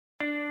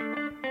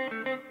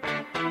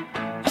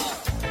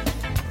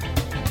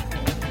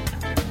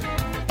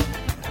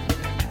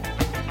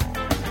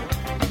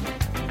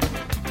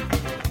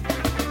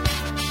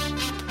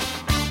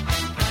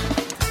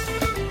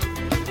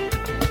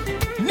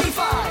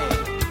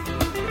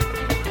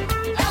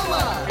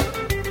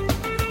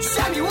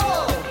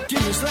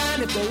this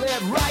land if they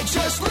live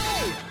righteously.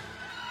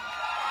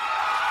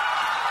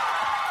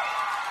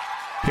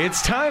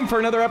 It's time for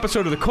another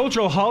episode of the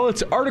Cultural Hall.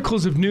 It's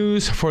articles of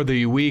news for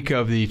the week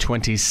of the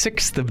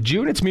 26th of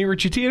June. It's me,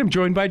 Richie T, and I'm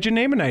joined by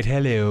Janae Monite.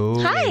 Hello.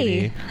 Hi.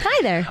 Lady.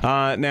 Hi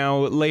there. Now,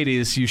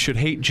 ladies, you should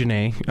hate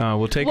Janae.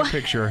 We'll take a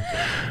picture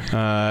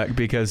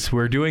because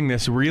we're doing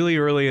this really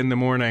early in the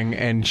morning,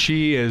 and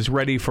she is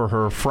ready for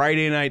her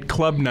Friday night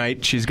club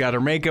night. She's got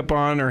her makeup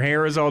on, her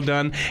hair is all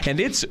done, and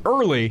it's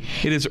early.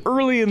 It is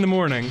early in the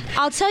morning.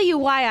 I'll tell you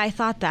why I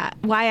thought that.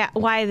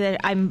 Why that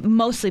I'm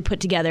mostly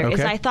put together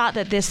is I thought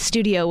that this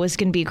studio was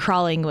going to be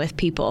crawling with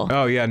people.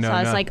 Oh, yeah, no, So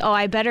I was like,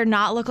 I better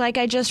not look like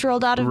I just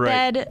rolled out of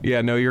bed.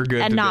 Yeah, no, you're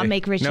good and today. not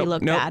make Richie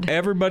look bad.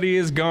 Everybody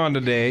is gone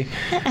today.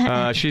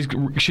 She's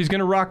going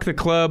to rock the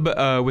club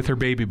with her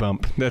baby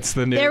bump. That's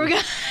the new. There we go.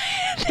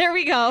 There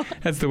we go.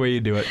 That's the way you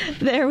do it.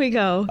 There we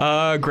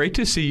go. Great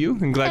to see you.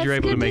 I'm glad you're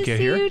able to make it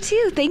here. Good to see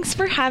you too. Thanks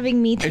for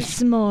having me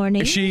this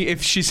morning.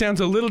 If she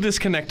sounds a little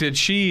disconnected,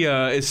 she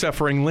is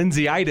suffering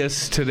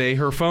Lindsay-itis today.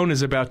 Her phone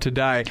is about to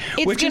die.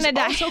 Which is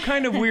also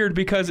kind of weird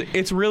because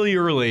it's really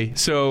early.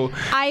 So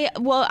I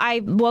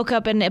woke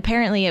up and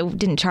apparently it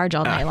didn't charge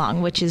all night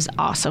long, which is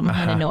awesome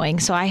and annoying.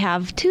 So I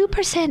have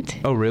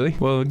 2%. Oh, really?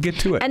 Well, get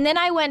to it. And then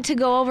I went to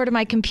go over to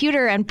my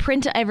computer and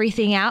print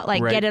everything out,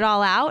 get it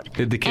all out.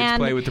 Did the kids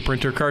play with the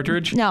printer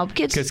cartridge? No,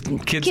 kids do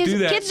that.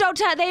 Kids don't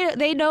touch.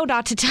 They know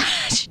not to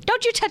touch.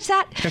 Don't you touch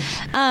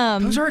that?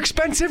 Those are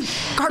expensive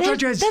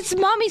cartridges. That's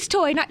mommy's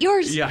toy, not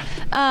yours. Yeah.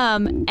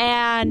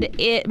 And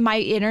my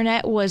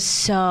internet was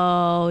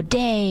so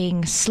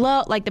dang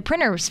slow. Like the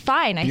printer was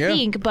fine, I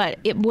think, but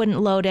it wouldn't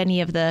load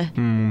any of the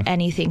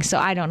anything. So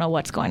I don't know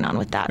what's going on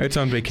with that. It's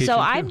on vacation. So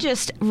too. I'm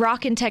just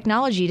rocking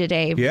technology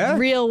today,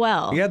 real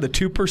well. Yeah, the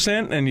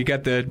 2%, and you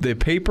got the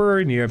paper,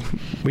 and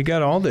we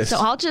got all this. So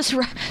I'll just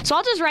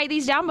write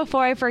these down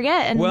before I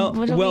forget. And well,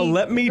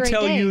 let me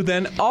tell you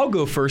then. I'll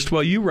go first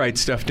while you write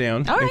stuff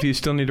down. All right. If you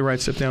still need to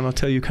write stuff down, I'll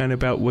tell you kind of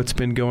about what's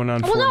been going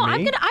on for me.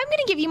 I'm gonna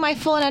give you my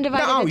full and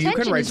undivided attention. You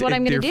can write. Is what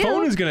I'm gonna do. Your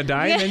phone is gonna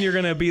die, and then you're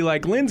gonna be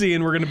like Lindsay,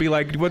 and we're gonna be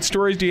like, "What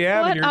stories do you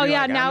have?" And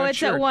you're now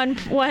it's at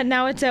 1%.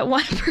 Now it's at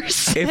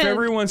 1%. If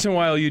every once in a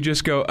while you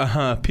just go,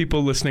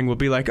 people listening will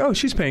be like, "Oh,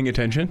 she's paying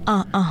attention."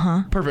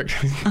 Perfect.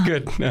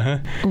 Good.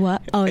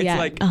 What? Oh, it's yeah.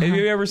 Like, have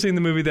you ever seen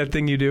the movie That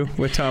Thing You Do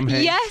with Tom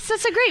Hanks? Yes,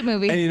 that's a great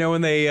movie. And you know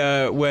when the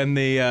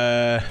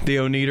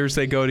Oneaters,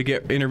 they go to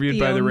get interviewed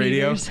by the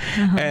radio,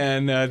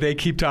 and they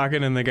keep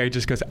talking, and the guy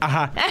just goes,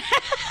 I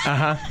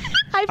forgot.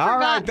 All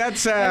right,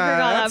 that's the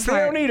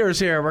Oneaters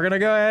here. We're gonna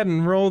go ahead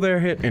and roll their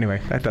hit.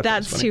 Anyway, I thought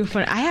that's too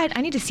funny.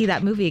 I need to see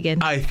that movie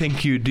again. I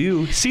think you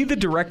do. See the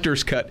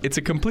director's cut. It's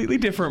a completely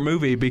different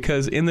movie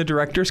because in the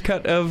director's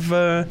cut of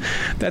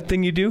That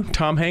Thing You Do,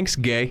 Tom Hanks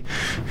gay.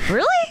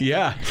 Really?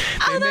 Yeah.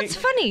 That's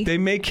funny. They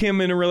make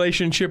him in a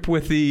relationship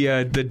with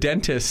the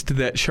dentist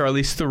that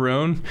Charlize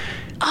Theron.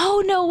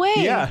 Oh, no way.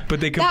 Yeah, but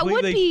they completely...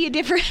 That would be a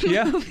different movie.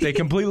 Yeah, they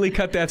completely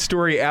cut that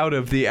story out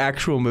of the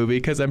actual movie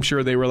because I'm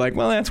sure they were like,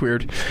 well, that's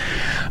weird.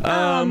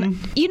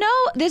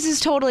 This is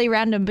totally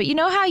random, but you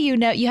know how you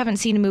haven't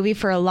seen a movie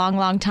for a long,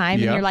 long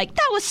time, and you're like,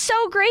 that was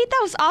so great, that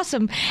was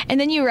awesome, and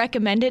then you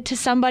recommend it to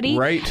somebody,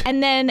 right?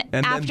 And then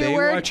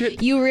afterward,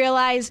 you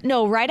realize,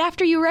 right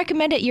after you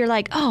recommend it, you're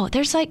like, oh,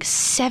 there's like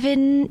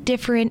 7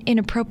 different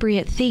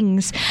inappropriate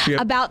things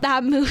about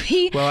that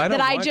movie that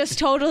I just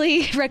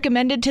totally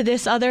recommended to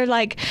this other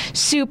like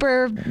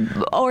super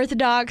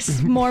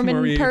orthodox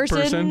Mormon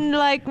person,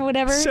 like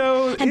whatever.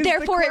 So and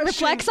therefore it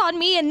reflects on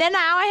me, and then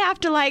now I have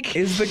to like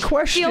is the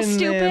question feel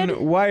stupid.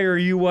 Then, why are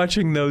you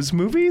watching those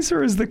movies,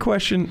 or is the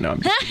question? No,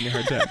 I'm just giving you a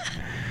hard time.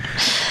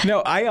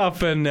 No, I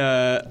often...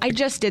 I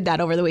just did that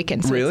over the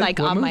weekend, so really? It's like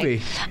what on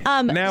movie?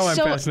 Now I'm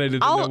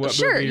fascinated to know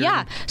what movie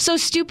yeah. So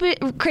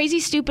Crazy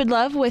Stupid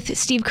Love with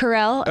Steve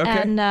Carell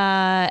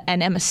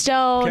and Emma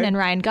Stone and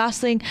Ryan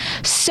Gosling.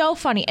 So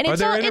funny. And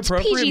it's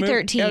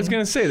PG-13. I was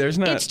going to say, there's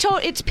not...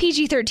 It's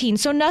PG-13,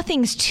 so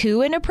nothing's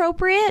too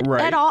inappropriate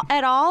at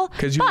all.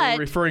 Because you were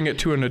referring it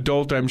to an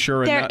adult, I'm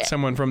sure, and not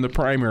someone from the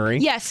primary.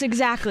 Yes,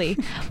 exactly.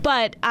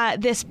 But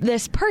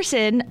this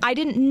person, I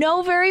didn't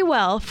know very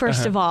well,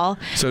 first of all.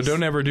 So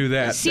don't ever do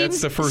that.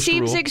 That's the first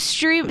rule.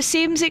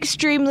 Seems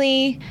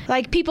extremely,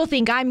 like, people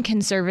think I'm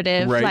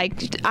conservative. Right.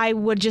 Like, I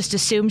would just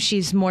assume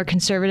she's more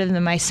conservative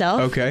than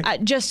myself. Okay.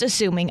 Just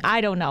assuming.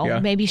 I don't know. Yeah.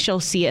 Maybe she'll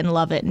see it and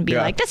love it and be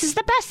like, this is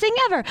the best thing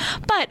ever.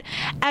 But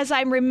as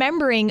I'm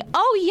remembering,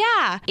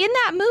 in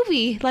that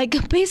movie,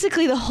 like,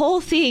 basically the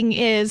whole thing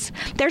is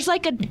there's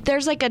like a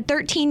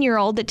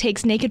 13-year-old that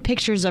takes naked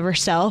pictures of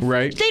herself.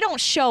 Right. They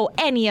don't show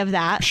any of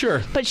that.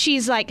 Sure. But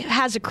she's like,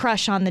 has a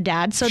crush on the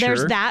dad. So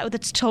there's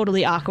that's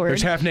totally awkward.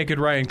 There's half-naked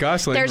Ryan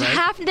Gosling.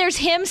 There's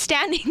him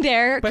standing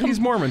there. But he's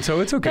Mormon,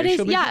 so it's okay.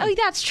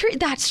 That's true.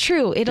 That's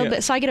true.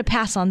 So I get a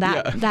pass on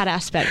that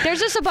aspect. There's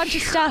just a bunch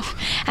of stuff,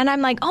 and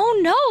I'm like, oh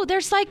no,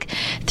 there's like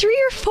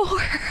 3 or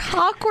 4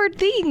 awkward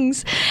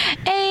things.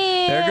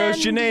 And there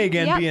goes Janae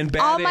again, being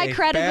bad. All my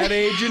credit. Bad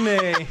A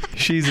Janae.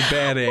 She's a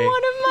bad A.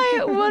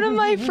 One of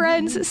my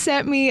friends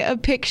sent me a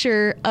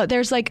picture.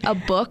 There's like a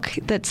book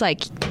that's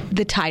like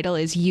the title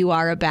is You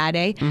Are a Bad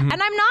A. And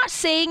I'm not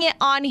saying it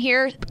on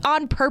here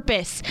on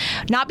purpose.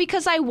 Not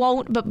because I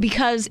won't, but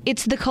because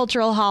it's the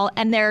Cultural Hall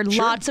and there are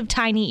lots of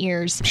tiny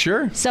ears.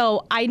 Sure.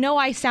 So I know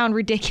I sound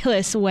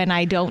ridiculous when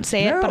I don't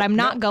say it, but I'm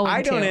not going to.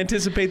 I don't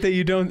anticipate that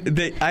you don't.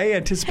 I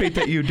anticipate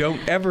that you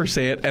don't ever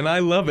say it, and I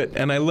love it.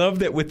 And I love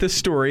that with this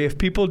story, if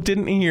people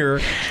didn't hear...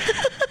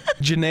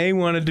 Janae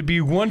wanted to be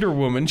Wonder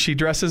Woman. She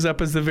dresses up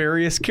as the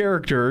various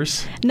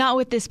characters. Not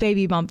with this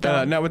baby bump,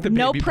 though. Not with the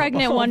baby bump. No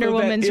pregnant Wonder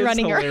Woman's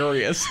running her.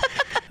 Hilarious.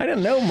 I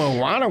didn't know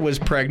Moana was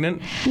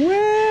pregnant.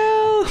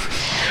 Well,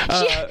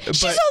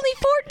 she's only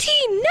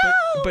 14. No,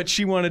 but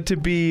she wanted to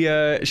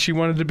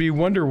be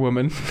Wonder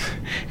Woman,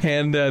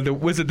 and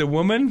was it the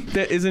woman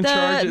that is in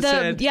charge that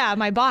said, "Yeah,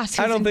 my boss."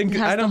 I don't think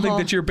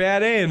that you're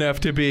bad A enough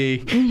to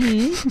be.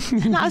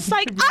 And I was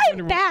like,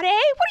 I'm bad A.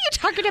 What are you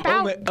talking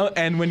about?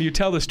 And when you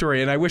tell the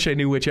story, and I wish I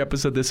knew which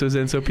episode this was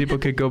in, so people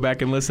could go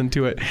back and listen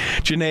to it.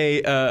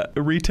 Janae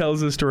retells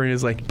the story and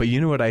is like, "But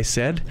you know what I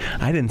said?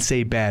 I didn't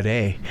say bad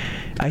A.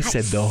 I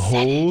said the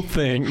whole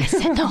thing. I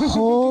said the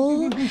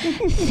whole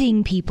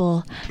thing,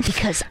 people,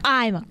 because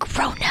I'm a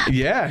grown-up."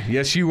 Yeah,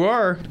 yes, you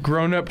are.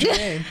 Grown-up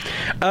Janae.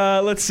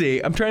 Let's see.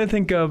 I'm trying to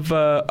think of...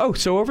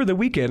 so over the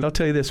weekend, I'll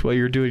tell you this while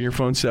you're doing your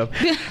phone stuff.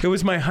 It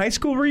was my high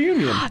school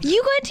reunion.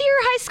 You went to your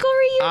high school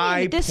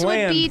reunion? This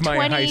planned would be 20,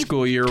 my high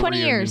school year 20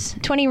 reunion. years.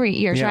 20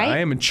 years, yeah, right? I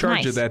am in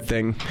charge of that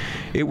thing.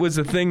 It was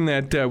a thing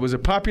that was a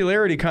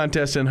popularity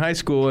contest in high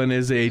school and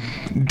is a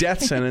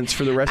death sentence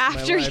for the rest of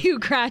my life. After you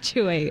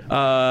graduate.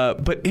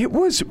 But it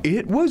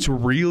was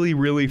really,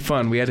 really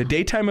fun. We had a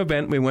daytime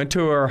event. We went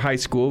to our high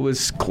school. It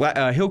was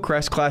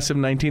Hillcrest, class of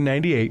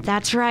 1998.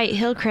 That's right,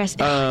 Hillcrest.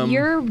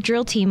 Your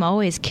drill team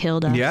always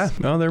killed us. Yeah,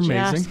 they're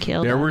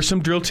amazing. There were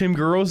some drill team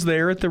girls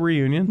there at the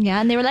reunion.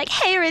 Yeah, and they were like,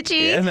 "Hey,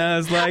 Richie." And I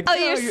was like,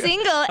 you're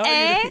single,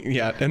 eh?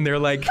 Yeah, and they're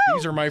like,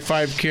 "These are my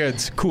 5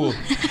 kids. Cool."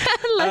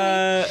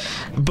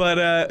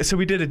 So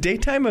we did a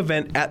daytime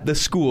event at the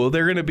school.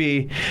 They're going to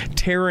be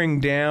tearing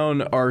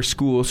down our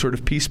school sort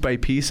of piece by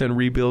piece and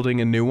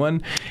rebuilding a new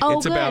one.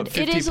 It's good. about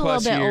 50 it is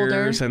plus a little bit years,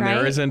 older, and right?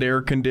 there isn't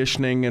air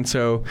conditioning, and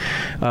so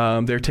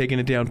they're taking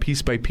it down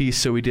piece by piece.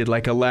 So we did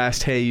like a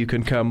last, hey, you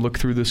can come look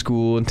through the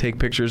school and take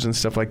pictures and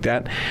stuff like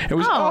that. It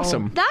was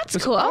awesome. That's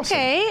cool. Awesome.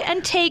 Okay,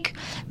 and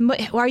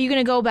are you going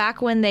to go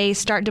back when they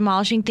start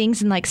demolishing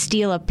things and like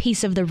steal a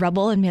piece of the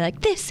rubble and be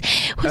like, "This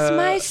was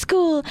my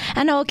school,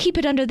 and I'll keep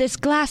it under this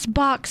glass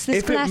box,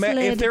 lid."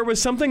 If there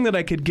was something that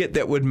I could get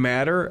that would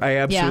matter, I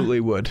absolutely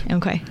would.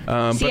 Okay. See,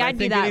 but I'd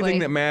be that anything way.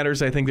 that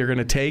matters, I think they're going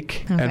to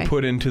take and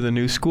put into the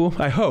new school.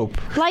 I hope.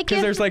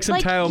 Because there's like some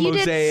tile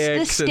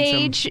mosaics. The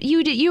stage.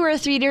 You were a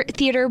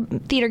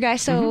theater guy,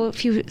 so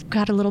if you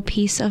got a little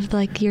piece of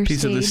like your piece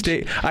stage. of the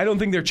stage. I don't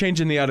think they're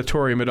changing the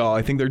auditorium at all.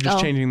 I think they're just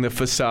changing the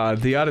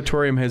facade. The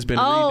auditorium has been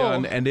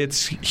redone, and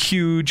it's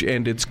huge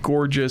and it's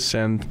gorgeous,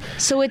 and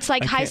so it's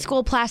like high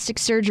school plastic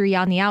surgery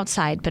on the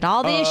outside, but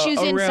all the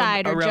issues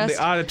inside are around just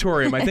the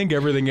auditorium. I think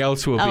everything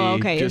else will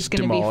be just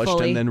demolished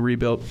and then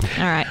rebuilt.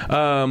 All right.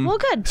 Well,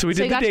 good. So we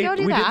did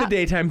the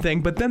daytime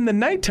thing, but then the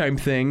nighttime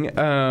thing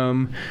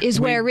is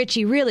where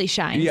Richie really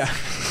shines. Yeah.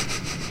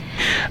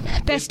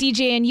 Best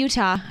DJ in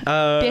Utah.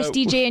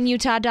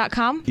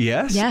 BestDJinUtah.com.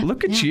 Yes. Yeah.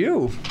 Look at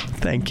you.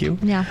 Thank you.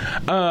 Yeah.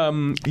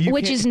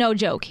 Which is no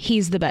joke.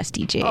 He's the best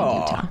DJ in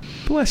Utah.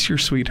 Bless your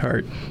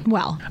sweetheart.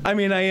 Well, I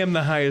mean, I am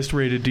the highest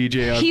rated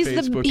DJ on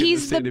Facebook.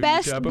 He's the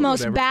best, Utah,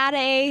 most bad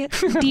A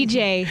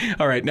DJ.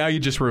 All right, now you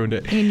just ruined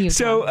it. In Utah.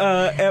 So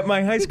at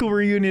my high school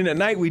reunion at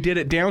night, we did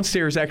it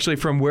downstairs, actually,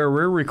 from where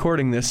we're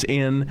recording this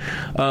in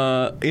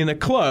a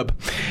club,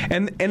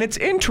 and it's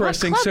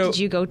interesting. What club did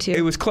you go to?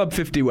 It was Club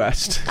 50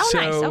 West. Oh,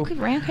 nice.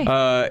 Okay.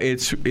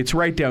 It's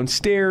right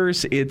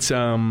downstairs. It's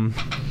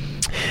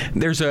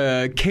there's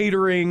a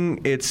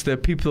catering. It's the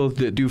people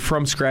that do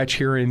from scratch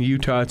here in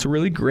Utah. It's a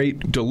really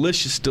great,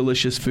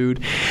 delicious food.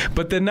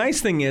 But the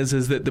nice thing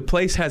is that the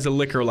place has a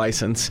liquor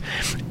license,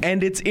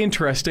 and it's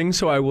interesting.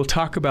 So I will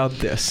talk about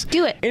this.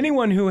 Do it.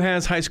 Anyone who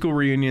has high school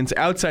reunions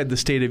outside the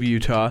state of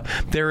Utah,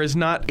 there is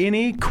not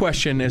any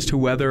question as to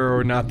whether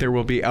or not there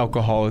will be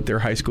alcohol at their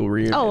high school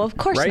reunion. Oh, of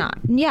course not.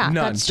 Yeah,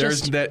 none.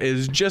 That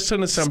is just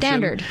an assumption.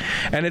 Standard.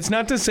 And it's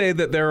not to say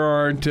that there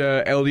aren't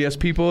LDS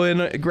people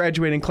in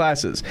graduating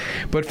classes.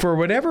 But for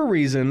whatever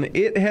reason,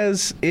 it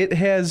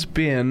has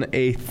been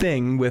a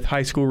thing with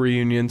high school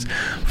reunions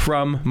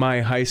from my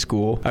high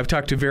school. I've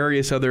talked to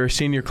various other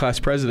senior class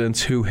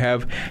presidents who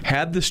have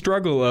had the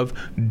struggle of,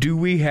 do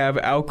we have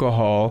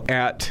alcohol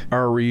at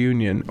our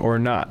reunion or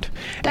not?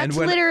 That's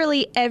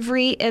literally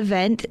every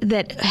event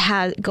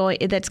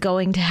that's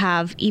going to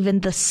have even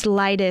the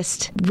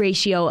slightest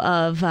ratio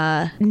of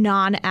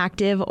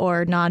non-active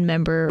or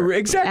non-member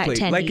exactly.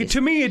 attendees. Like, to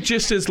me, it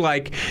just is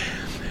like...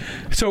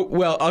 So,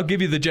 well, I'll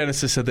give you the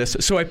genesis of this.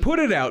 So I put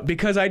it out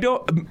because I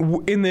don't,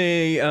 in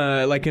the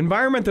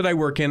environment that I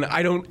work in,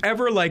 I don't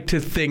ever like to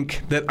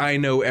think that I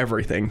know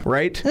everything,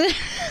 right?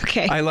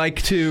 Okay. I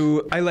like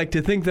to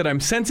think that I'm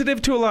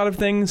sensitive to a lot of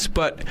things,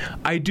 but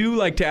I do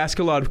like to ask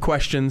a lot of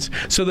questions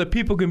so that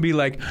people can be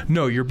like,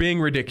 no, you're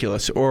being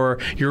ridiculous, or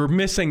you're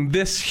missing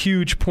this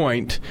huge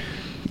point.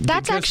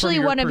 That's actually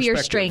one of your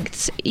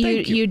strengths.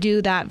 You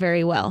do that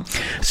very well.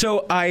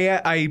 So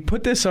I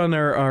put this on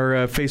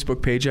our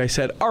Facebook page. I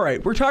said, all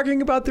right, we're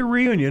talking about the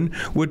reunion.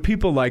 Would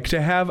people like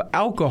to have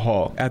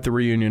alcohol at the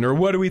reunion, or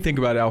what do we think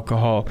about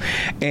alcohol?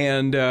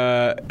 And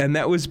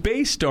that was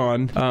based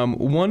on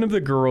one of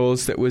the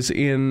girls that was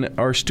in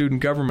our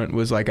student government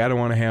was like, I don't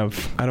want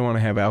to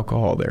have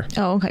alcohol there.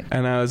 Oh, okay.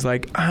 And I was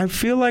like, I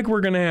feel like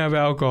we're going to have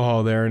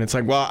alcohol there. And it's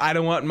like, well, I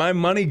don't want my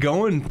money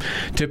going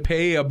to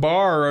pay a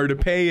bar or to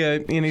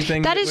pay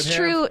anything. That is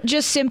true.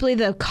 Just simply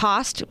the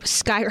cost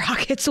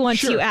skyrockets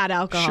once you add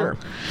alcohol. Sure.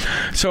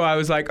 So I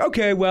was like,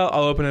 okay, well,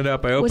 I'll open it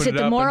up. Was it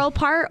the moral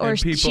part, or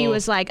she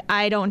was like,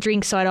 I don't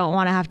drink, so I don't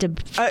want to have to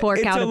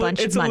fork out a bunch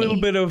of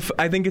money?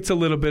 I think it's a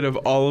little bit of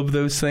all of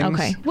those things.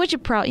 Okay. Which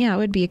it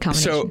would be a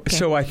combination.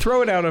 So I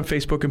throw it out on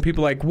Facebook, and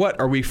people are like, what,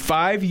 are we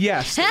 5?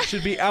 Yes, there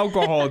should be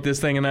alcohol at this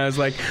thing. And I was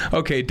like,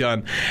 okay,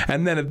 done.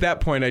 And then at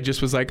that point, I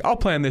just was like, I'll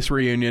plan this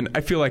reunion.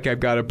 I feel like I've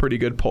got a pretty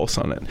good pulse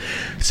on it.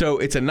 So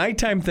it's a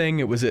nighttime thing.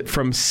 It was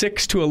from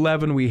 6 to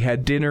 11. We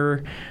had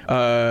dinner.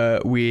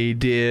 We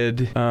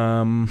did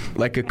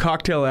like a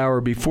cocktail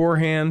hour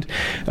beforehand.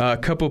 A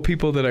couple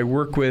people that I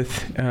work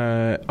with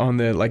on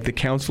the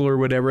council or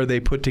whatever, they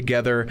put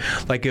together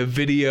like a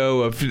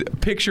video of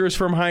pictures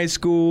from high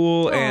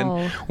school.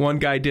 And one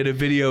guy did a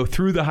video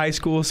through the high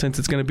school since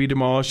it's going to be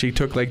demolished. He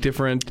took like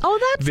different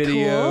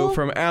video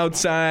from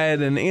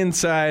outside and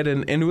inside,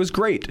 and it was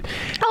great.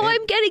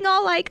 I'm getting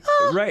all like,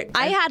 right.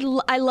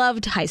 I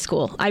loved high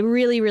school. I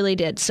really, really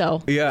did.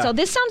 So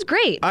this sounds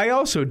great. I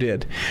also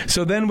did.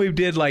 So then we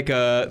did like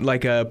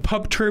a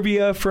pub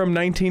trivia from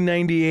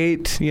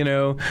 1998.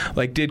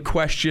 Did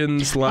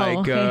questions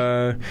like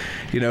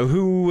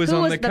who was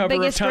on the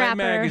cover of Time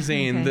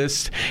magazine. Okay.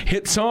 This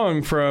hit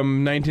song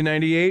from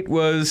 1998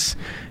 was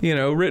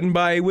written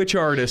by which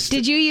artist?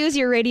 Did you use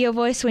your radio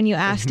voice when you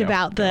asked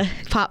about the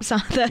pop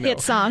song, the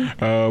hit song?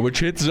 Which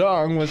hit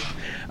song was?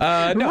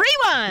 No.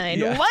 Rewind.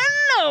 Yeah.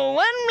 One,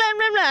 blah,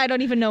 blah, blah. I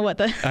don't even know what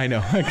the. I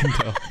know. I can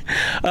tell.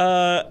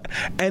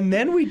 And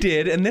then we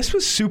did, and this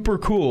was super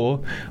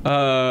cool.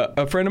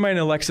 A friend of mine,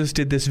 Alexis,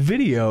 did this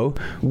video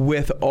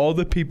with all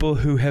the people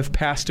who have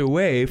passed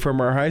away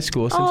from our high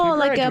school since we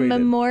graduated. Like a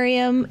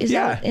memoriam? Is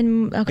that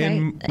in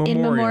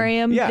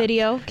memoriam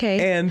video?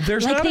 Okay. And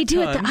there's like not they a ton.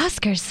 do at the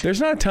Oscars.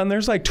 There's not a ton.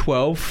 There's like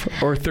 12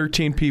 or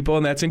 13 people,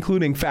 and that's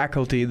including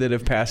faculty that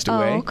have passed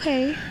away. Oh,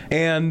 okay.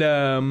 And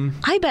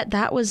I bet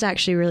that was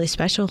actually really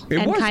special.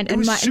 It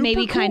was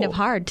maybe cool. Kind of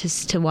hard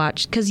to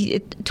watch, because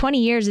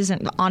 20 years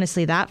isn't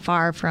honestly that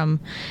far from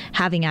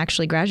having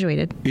actually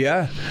graduated.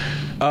 Yeah.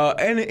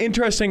 And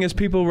interesting is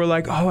people were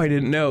like, oh, I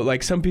didn't know.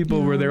 Like some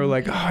people were there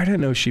like, oh, I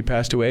didn't know she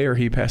passed away or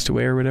he passed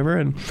away or whatever.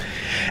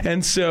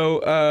 And so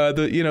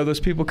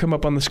those people come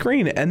up on the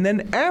screen, and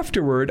then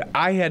afterward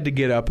I had to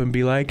get up and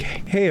be like,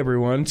 hey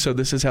everyone, so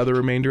this is how the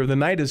remainder of the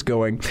night is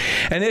going.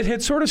 And it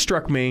had sort of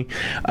struck me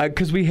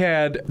because we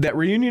had that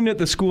reunion at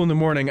the school in the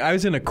morning. I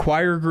was in a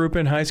choir group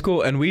in high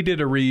school, and we did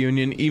a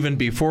reunion even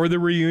before the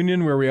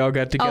reunion where we all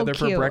got together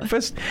for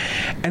breakfast.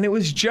 And it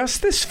was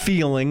just this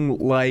feeling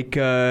like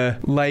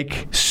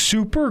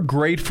super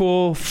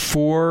grateful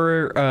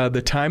for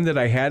the time that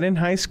I had in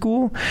high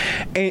school.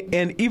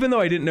 And even though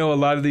I didn't know a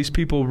lot of these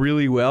people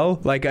really well,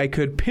 like I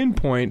could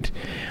pinpoint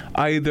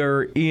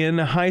either in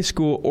high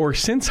school or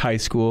since high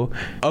school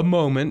a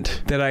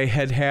moment that I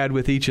had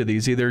with each of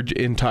these, either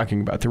in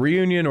talking about the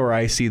reunion, or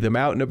I see them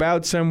out and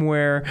about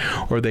somewhere,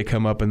 or they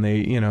come up and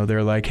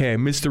they're like, hey, I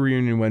missed the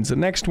reunion, when's the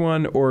next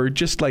one, or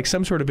just like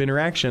some sort of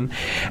interaction.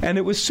 And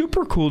it was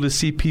super cool to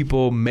see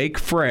people make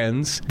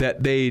friends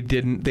that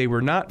they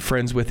were not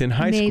friends with in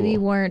high school. Maybe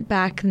weren't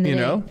back in the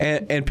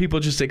day. And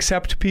people just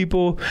accept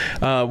people.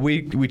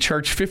 We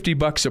charged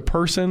 $50 a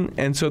person,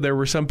 and so there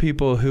were some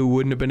people who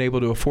wouldn't have been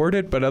able to afford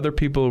it, but other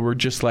people were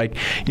just like,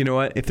 you know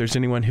what, if there's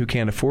anyone who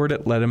can't afford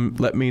it,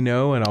 let me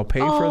know and I'll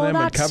pay for them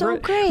and cover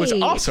it. Great. It was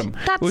awesome.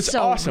 That's it was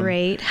so awesome.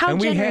 Great. How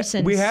generous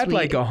and we had sweet.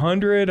 like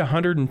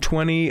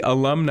 120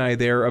 alumni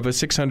there of a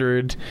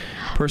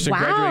 600-person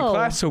graduating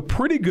class, so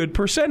pretty good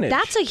percentage.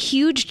 That's a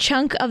huge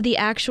chunk of the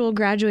actual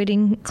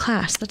graduating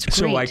class. That's great.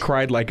 So I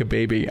cried like a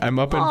baby. I'm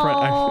up in front.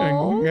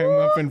 I'm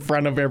up in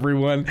front of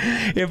everyone.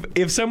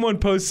 If someone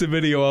posts a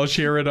video, I'll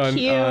share it on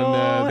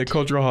the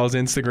Cultural Hall's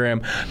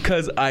Instagram,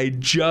 because I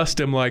just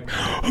am like,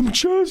 I'm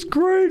just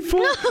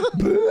grateful.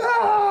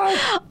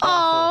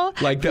 Oh,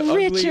 like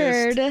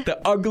the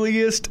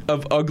ugliest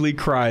of ugly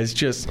cries.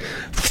 Just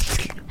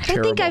I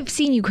don't think I've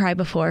seen you cry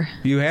before.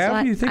 You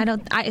have? So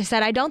I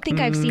said I don't think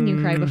I've seen you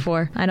cry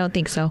before. I don't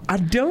think so. I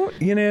don't.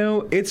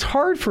 It's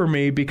hard for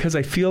me because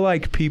I feel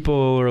like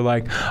people are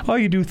like, oh,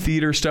 you do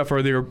theater stuff, or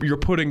you're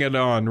putting it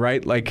on,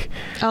 right? Like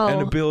an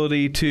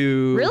ability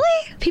to.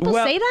 Really? People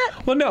say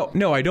that? Well,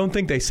 no, I don't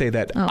think they say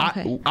that. Oh,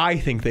 okay. I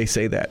think they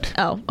say that.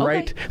 Oh, okay.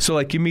 Right? So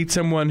like you meet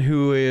someone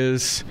who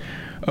is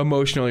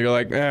emotional, you're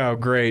like, oh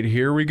great,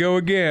 here we go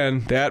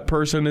again, that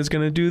person is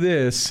going to do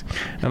this,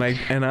 and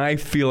I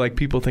feel like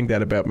people think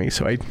that about me,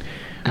 so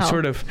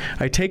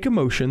I take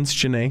emotions,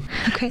 Janae,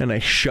 and I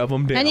shove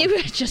them down. And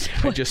you just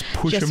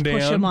push them down.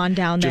 Push them on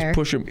down there. Just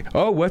push them.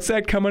 Oh, what's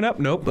that coming up?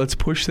 Nope, let's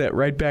push that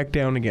right back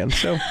down again.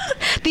 So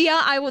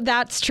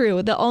that's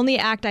true. The only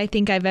act I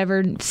think I've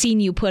ever seen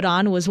you put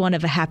on was one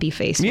of a happy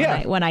face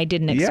when I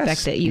didn't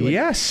expect that you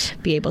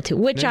would be able to.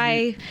 Which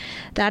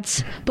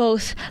that's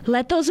both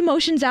let those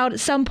emotions out at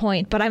some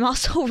point, but I'm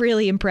also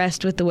really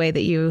impressed with the way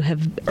that you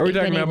have. Are we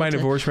talking about my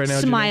divorce right now?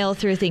 Smile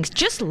through things,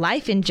 just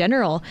life in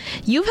general.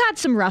 You've had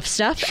some rough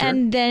stuff,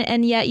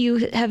 and yet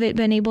you have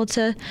been able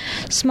to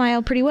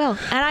smile pretty well.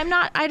 And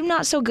I'm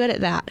not so good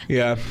at that.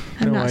 Yeah,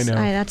 I know.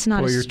 That's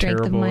not a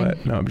strength of mine.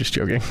 No, I'm just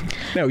joking.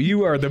 No,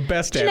 you are the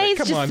best at it.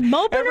 Come on,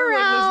 moping everyone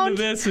around. Listen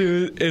to this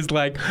who is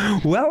like,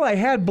 well, I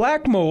had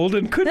black mold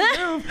and couldn't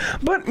move,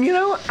 but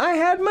I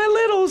had my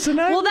littles, and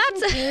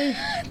that's okay.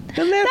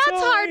 And that's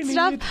hard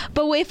stuff.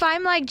 But if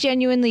I'm like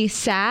genuinely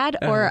sad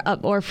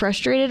or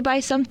frustrated by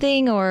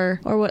something or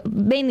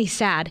mainly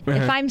sad.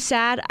 If I'm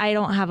sad, I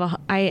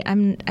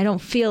don't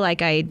feel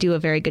like I do a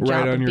very good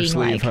job of being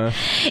sleeve, like,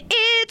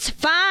 it's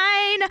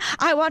fine.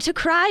 I want to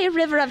cry a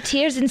river of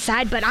tears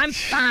inside, but I'm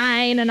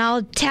fine, and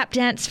I'll tap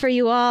dance for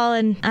you all.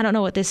 And I don't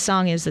know what this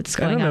song is that's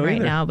going on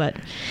right now, but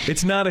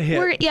it's not a hit.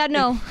 I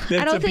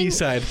don't think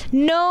B-side.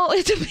 No,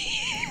 it's a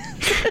B-side.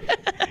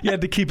 You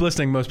had to keep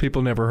listening. Most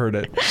people never heard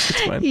it.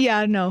 It's fine.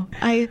 Yeah, no.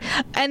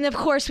 And of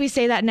course we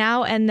say that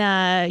now. And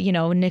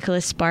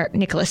Nicholas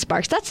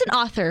Sparks. That's an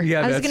author.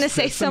 Yeah, I was going to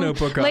say some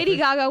Lady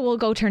Gaga will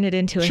go turn it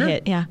into a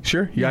hit. Yeah.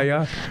 Sure.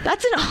 Yeah.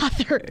 That's an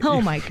author.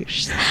 Oh my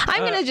gosh. I'm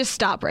going to just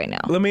stop right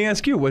now. Let me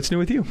ask you, what's new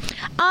with you?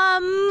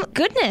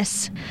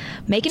 Goodness.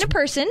 Making a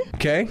person.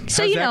 Okay.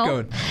 So how's that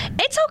going?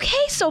 It's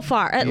okay so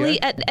far. At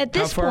this point.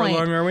 How far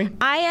along are we?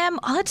 I am.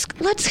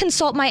 Let's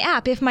consult my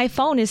app if my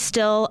phone is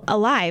still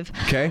alive.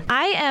 Okay.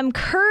 I am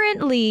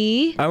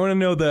currently. I want to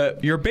know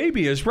your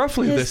baby is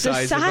roughly the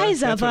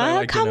size of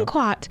a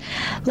kumquat.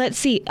 Let's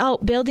see. Oh,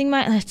 building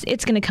my.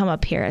 It's going to come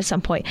up here at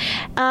some point.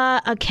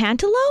 A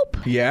cantaloupe.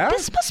 Yeah.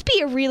 This must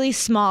be a really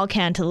small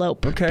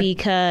cantaloupe. Okay.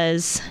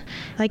 Because,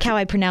 like how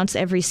I pronounce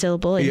every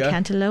syllable in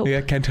cantaloupe.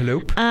 Yeah,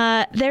 cantaloupe.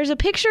 There's a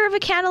picture of a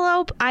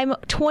cantaloupe. I'm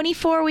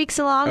 24 weeks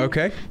along.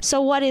 Okay.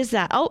 So what is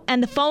that? Oh,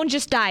 and the phone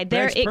just died.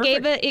 There,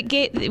 it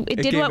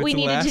did what we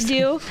needed to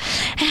do.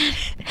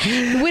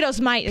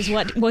 Widow's mite is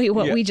what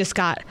we just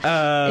got.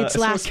 It's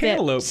last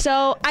bit.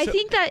 So I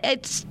think that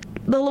it's.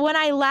 When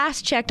I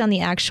last checked on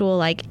the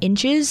actual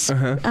inches,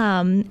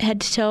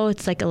 head to toe,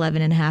 it's like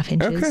 11 and a half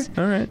inches.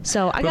 Okay, all right.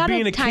 So I got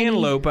being a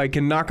cantaloupe, I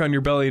can knock on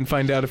your belly and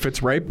find out if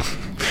it's ripe.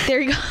 There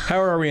you go. How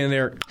are we in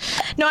there?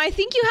 No, I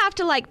think you have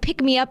to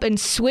pick me up and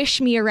swish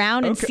me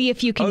around and see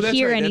if you can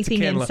hear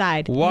anything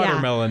inside.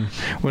 Watermelon.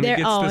 Yeah. When it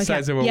gets the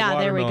size of a watermelon,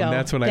 there we go.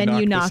 That's when then I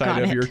you knock the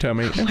side of your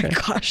tummy. Oh my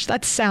gosh,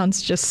 that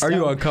sounds just so Are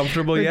you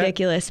uncomfortable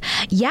ridiculous.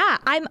 Yeah,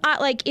 I'm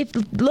if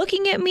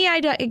looking at me,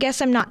 I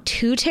guess I'm not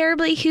too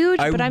terribly huge,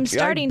 but I'm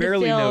starting to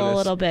feel a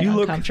little bit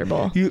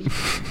uncomfortable.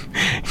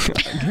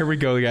 Here we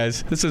go,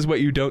 guys. This is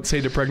what you don't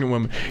say to pregnant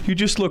women. You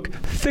just look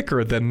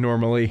thicker than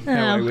normally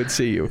how I would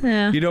see you.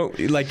 Yeah. You don't.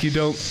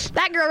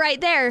 That girl right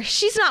there,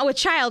 she's not with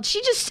child.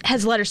 She just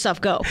has let herself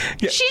go.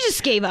 Yeah. She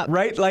just gave up.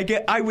 Right?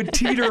 I would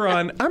teeter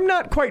on, I'm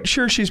not quite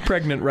sure she's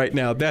pregnant right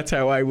now. That's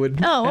how I would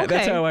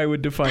That's how I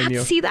would define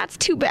you. See, that's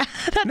too bad.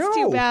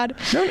 Too bad.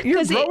 No,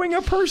 you're growing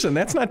a person.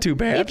 That's not too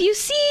bad. If you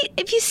see it,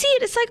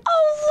 it's like,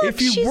 oh, look,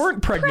 if you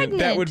weren't pregnant,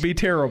 that would be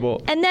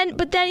terrible. And then,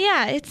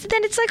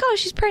 it's like, oh,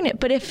 she's pregnant.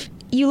 But if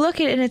you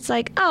look at it and it's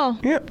like, oh,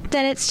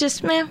 then it's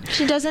just,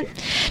 she doesn't,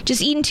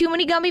 just eating too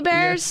many gummy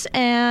bears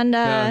and...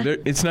 no,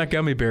 it's not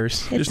gummy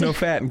bears. There's no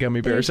fat in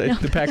gummy bears.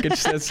 The package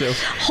says so.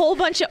 Whole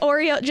bunch of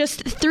Oreo,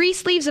 just 3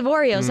 sleeves of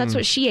Oreos. That's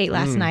what she ate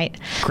last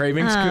night.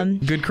 Cravings?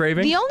 Good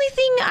craving? The only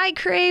thing I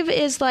crave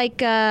is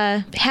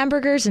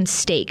hamburgers and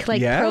steak,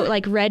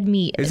 red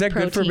meat. Is that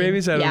protein. Good for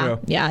babies? I don't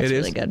know. Yeah, it's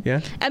really good. Yeah.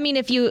 I mean,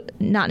 if you,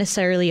 not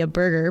necessarily a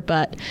burger,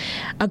 but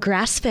a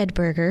grass-fed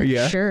burger,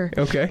 sure.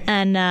 Okay.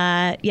 And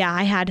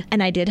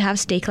I did have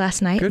steak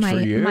last night. Good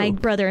for you. My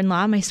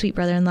brother-in-law, my sweet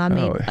brother-in-law,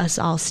 made us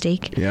all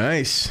steak.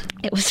 Nice.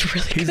 It was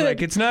really good. He's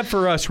like, it's not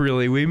for us,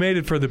 really. We made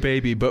it for the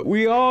baby, but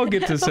we all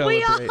get to celebrate.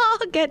 We all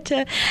get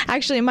to.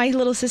 Actually, my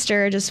little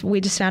sister, we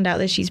just found out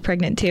that she's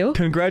pregnant, too.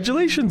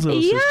 Congratulations,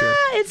 little sister.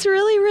 Yeah, it's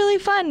really, really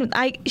fun.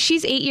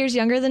 She's 8 years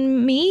younger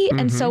than me,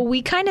 and so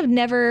we kind of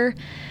never...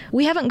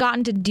 We haven't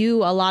gotten to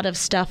do a lot of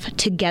stuff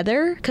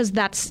together because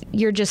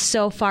you're just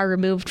so far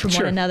removed from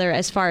one another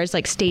as far as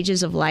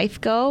stages of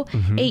life go.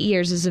 8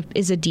 years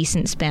is a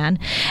decent span,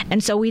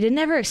 and so we didn't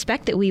ever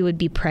expect that we would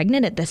be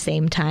pregnant at the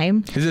same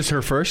time. Is this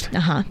her first?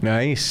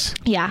 Nice.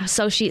 Yeah.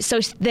 So she is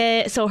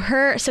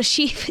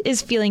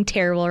feeling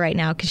terrible right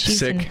now because she's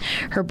sick. In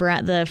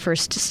the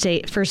first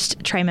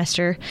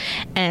trimester,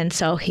 and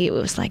so he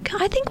was like,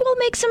 I think we'll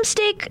make some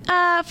steak.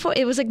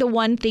 It was the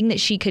one thing that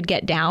she could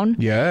get down.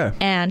 Yeah.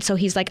 And so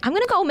he's like, I'm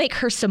going to go make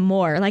her some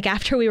more. Like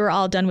after we were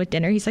all done with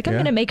dinner, he's like, I'm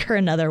going to make her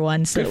another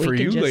one. So Good that for we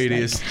can you, just,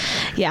 ladies.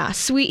 like, yeah,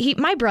 sweet.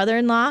 My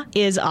brother-in-law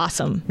is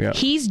awesome. Yeah.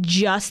 He's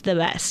just the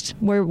best.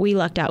 We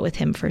lucked out with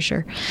him for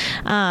sure.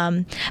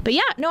 But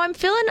yeah, no, I'm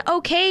feeling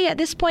okay at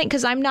this point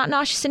because I'm not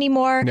nauseous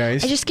anymore.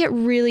 Nice. I just get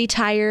really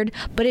tired,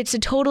 but it's a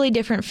totally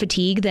different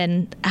fatigue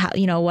than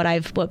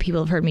what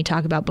people have heard me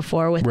talk about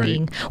before with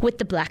being with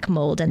the black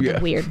mold and the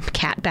weird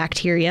cat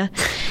bacteria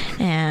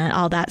and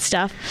all that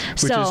stuff.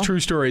 Which is true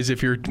stories.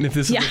 If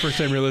this is the first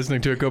time you're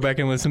listening to it, go back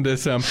and listen to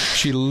some.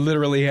 She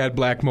literally had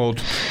black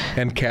mold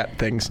and cat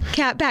things.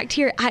 Cat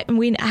bacteria. I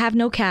have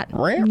no cat.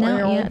 No,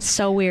 yeah, it's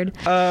so weird.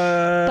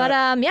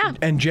 Yeah.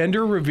 And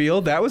gender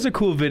reveal. That was a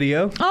cool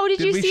video. Oh, did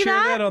you see that? Did we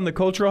share that on the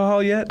Cultural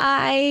Hall yet?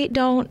 I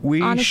don't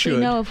honestly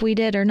know if we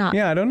did or not.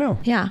 Yeah, I don't know.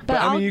 Yeah,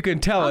 but I mean, you can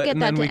tell it,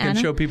 and then we can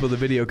show people the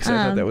video because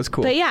I thought that was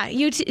cool. But yeah,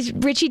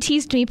 Richie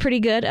teased me pretty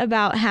good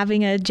about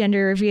having a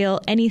gender reveal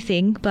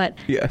anything, but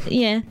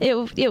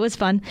it was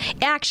fun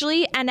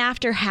actually. And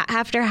after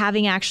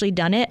having actually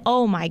done it,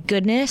 oh my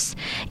goodness,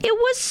 it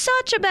was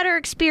such a better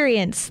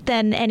experience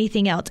than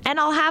anything else. And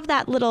I'll have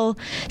that little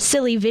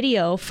silly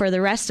video for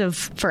the rest of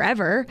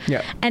forever.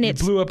 Yeah, and it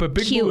blew up a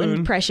big cute balloon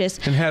and precious,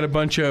 and had a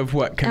bunch of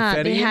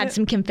confetti. They had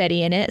some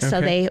confetti in it,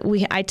 so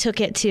I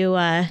took it to.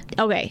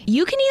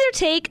 You can either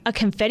take a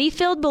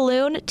confetti-filled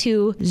balloon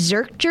to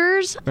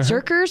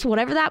Zerkers,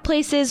 whatever that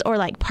place is, or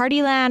like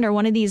Partyland or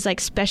one of these like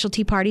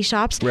specialty party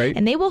shops, right?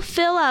 And they will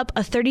fill up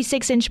a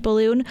 36-inch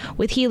balloon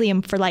with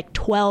helium for like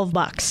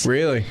 $12.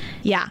 Really?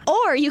 Yeah.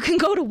 Or you can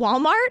go to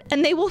Walmart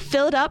and they will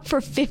fill it up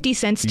for 50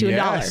 cents to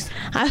 $1.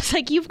 I was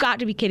like, you've got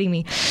to be kidding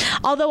me.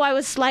 Although I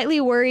was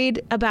slightly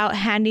worried about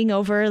handing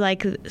over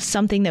like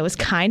something that was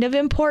kind of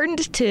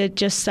important to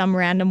just some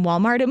random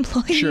Walmart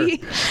employee. Sure.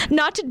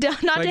 not to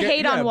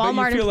hate on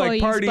Walmart employees. But you feel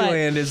employees, like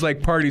Partyland is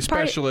like party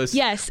specialist.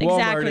 Yes, Walmart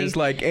exactly. is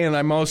like, and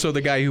I'm also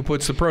the guy who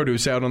puts the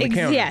produce out on the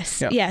counter.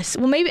 Yes.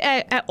 Well, maybe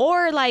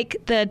or like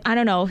the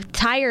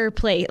tire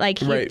plate, like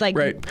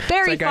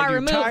very far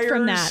removed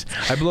from that.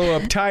 I blow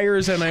up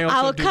tires, and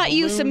I'll cut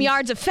you some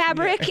yards of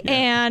fabric,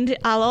 and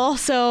I'll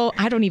also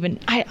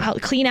I'll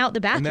clean out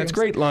the bathrooms. And that's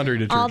great laundry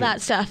detergent. All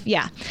that stuff,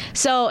 yeah.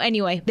 So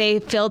anyway, they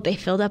filled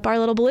up our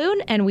little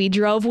balloon, and we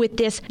drove with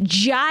this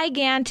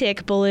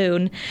gigantic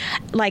balloon,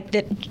 like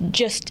that.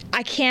 Just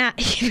I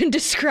can't even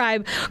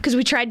describe because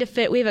we tried to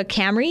fit. We have a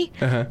Camry,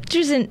 which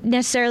isn't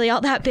necessarily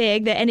all that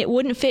big, and it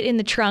wouldn't fit in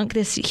the trunk.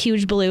 This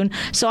huge balloon.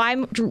 So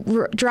I'm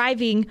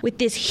driving with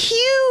this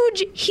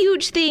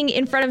huge thing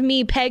in front of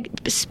me,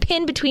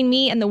 pinned between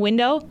me and the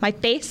window, my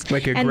face,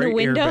 like a and great the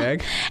window,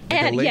 airbag,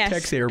 like a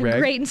latex airbag,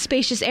 great and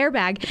spacious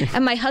airbag.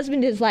 And my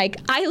husband is like,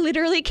 I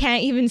literally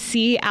can't even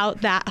see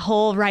out that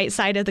whole right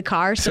side of the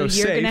car, so you're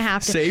safe, gonna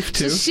have to. Safe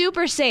too. So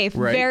super safe.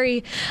 Right.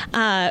 Very.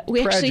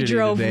 We actually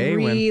drove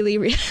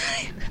really.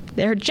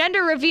 Their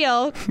gender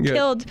reveal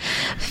killed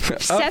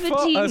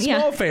 17. A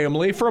small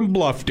family from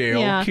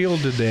Bluffdale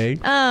killed today.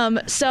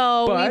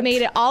 So we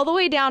made it all the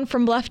way down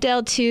from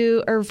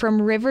Bluffdale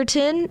from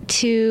Riverton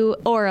to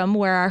Orem,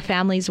 where our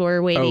families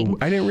were waiting. Oh,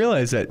 I didn't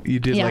realize that you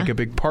did like a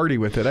big party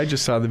with it. I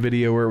just saw the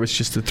video where it was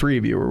just the three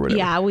of you or whatever.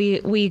 Yeah,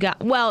 we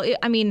got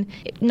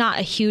not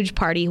a huge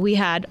party. We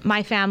had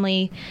my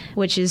family,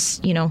 which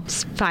is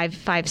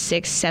 5,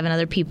 6, 7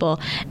 other people,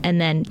 and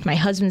then my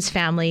husband's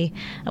family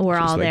were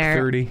all like there.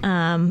 30.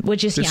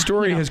 Which is the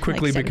story has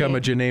quickly become a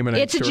Janaemanite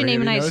story. It's a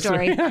Janaemanite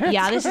story.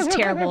 Yeah, this is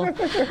terrible.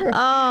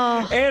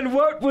 Oh. And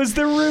what was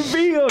the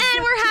reveal?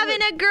 And we're having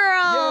a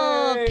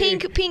girl. Yay.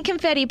 Pink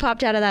confetti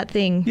popped out of that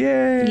thing.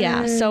 Yay.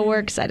 Yeah, so we're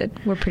excited.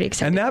 We're pretty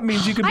excited. And that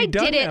means you can be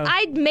done now. I did it.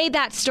 I made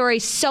that story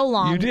so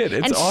long. You did.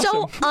 It's and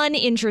awesome. So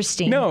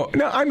uninteresting. No,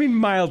 I mean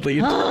mildly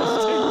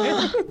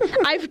interesting.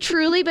 I've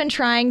truly been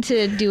trying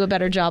to do a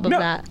better job of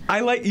that.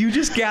 You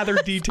just gather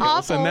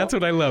details, and that's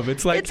what I love.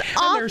 It's like, it's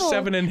awful. There's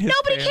 7 in his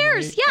Nobody family,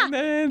 cares. Yeah. And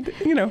then,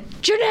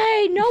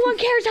 Janae, no one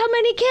cares how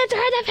many kids are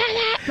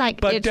there.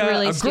 But it's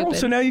really a stupid. Girl,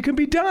 so now you can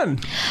be done.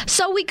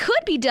 So we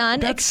could be done,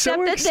 That's except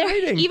so that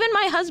exciting. even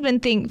my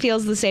husband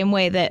feels the same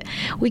way, that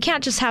we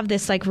can't just have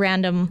this like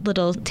random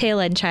little tail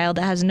end child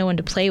that has no one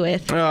to play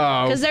with.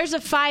 Because there's a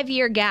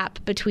 5-year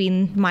gap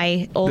between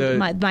my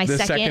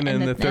second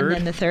and the third. And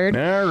then the third.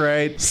 All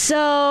right. So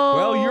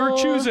well, you're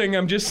choosing.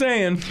 I'm just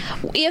saying.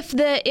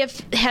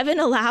 If heaven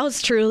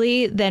allows,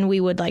 truly, then we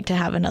would like to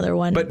have another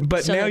one.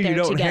 But so now you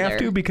don't together. Have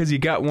to because you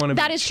got one of.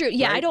 That is true.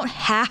 Yeah, right? I don't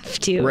have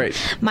to. Right.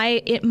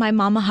 My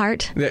mama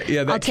heart. That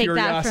I'll take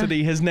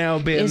curiosity has now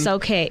been is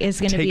okay. Is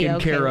going to be taken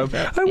care of.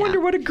 I wonder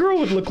what a girl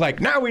would look like.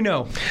 Now we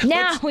know.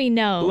 We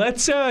know.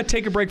 Let's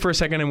take a break for a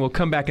second, and we'll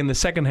come back in the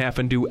second half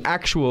and do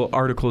actual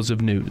articles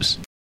of news.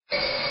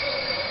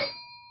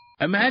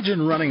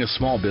 Imagine running a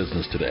small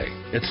business today.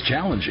 It's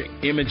challenging.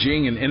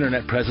 Imaging and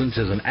internet presence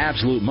is an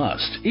absolute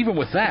must. Even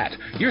with that,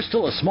 you're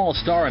still a small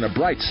star in a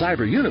bright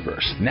cyber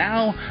universe.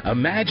 Now,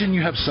 imagine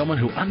you have someone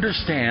who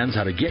understands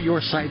how to get your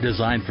site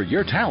designed for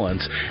your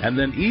talents and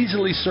then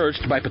easily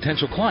searched by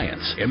potential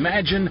clients.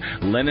 Imagine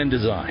Lennon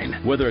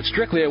Design. Whether it's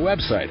strictly a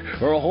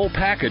website or a whole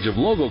package of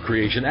logo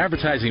creation,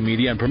 advertising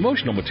media, and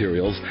promotional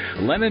materials,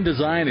 Lennon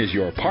Design is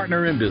your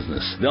partner in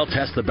business. They'll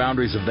test the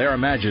boundaries of their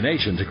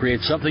imagination to create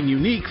something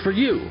unique for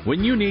you.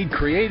 When you need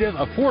creative,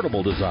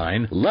 affordable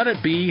design, let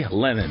it be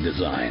Lennon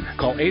Design.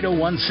 Call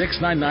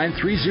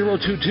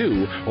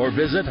 801-699-3022 or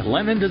visit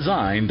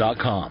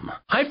LennonDesign.com.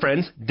 Hi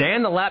friends,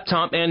 Dan the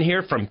Laptop Man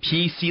here from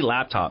PC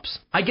Laptops.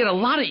 I get a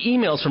lot of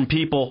emails from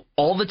people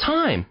all the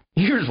time.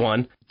 Here's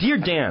one. Dear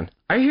Dan,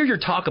 I hear your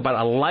talk about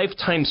a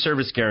lifetime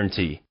service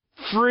guarantee.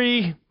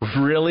 Free?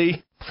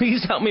 Really?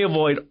 Please help me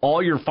avoid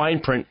all your fine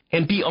print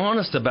and be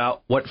honest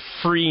about what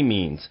free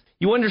means.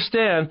 You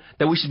understand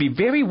that we should be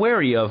very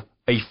wary of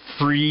a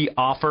free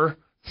offer.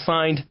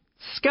 Signed,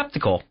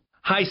 Skeptical.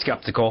 Hi,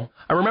 Skeptical.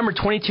 I remember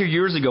 22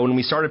 years ago when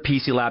we started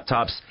PC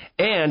Laptops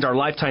and our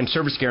lifetime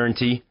service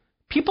guarantee,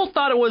 people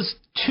thought it was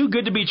too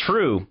good to be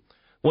true.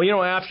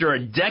 Well, after a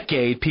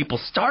decade, people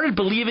started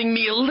believing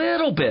me a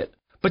little bit.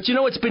 But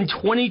it's been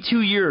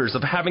 22 years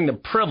of having the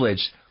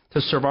privilege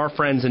to serve our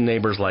friends and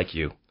neighbors like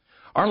you.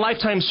 Our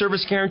lifetime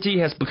service guarantee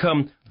has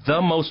become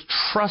the most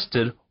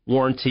trusted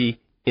warranty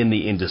in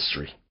the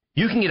industry.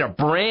 You can get a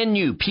brand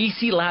new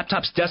PC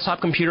Laptops desktop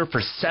computer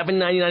for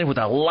 $7.99 with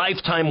a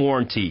lifetime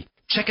warranty.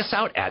 Check us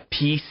out at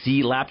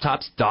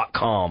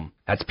PCLaptops.com.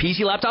 That's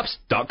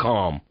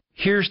PCLaptops.com.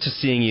 Here's to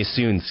seeing you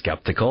soon,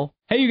 Skeptical.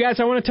 Hey, you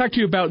guys, I want to talk to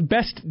you about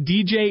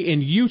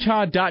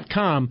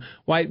BestDJInUtah.com.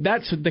 Why,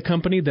 that's the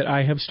company that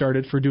I have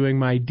started for doing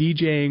my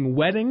DJing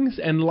weddings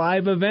and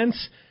live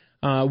events.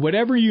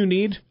 Whatever you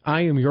need,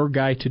 I am your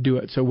guy to do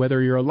it. So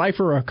whether you're a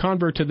lifer or a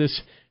convert to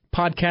this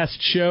podcast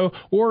show,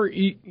 or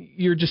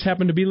you just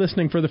happen to be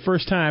listening for the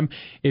first time,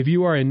 if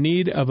you are in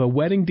need of a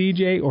wedding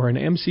DJ or an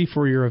MC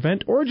for your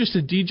event, or just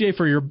a DJ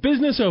for your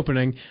business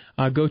opening,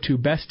 go to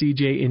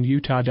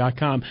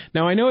BestDJInUtah.com.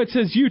 Now, I know it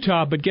says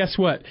Utah, but guess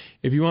what?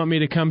 If you want me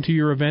to come to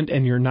your event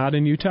and you're not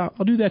in Utah,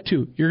 I'll do that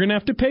too. You're going to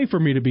have to pay for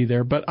me to be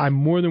there, but I'm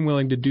more than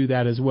willing to do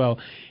that as well.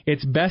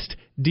 It's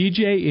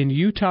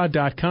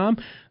BestDJInUtah.com.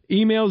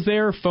 Emails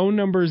there, phone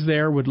numbers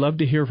there. Would love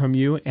to hear from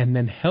you and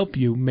then help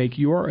you make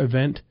your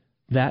event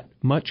that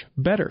much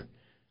better.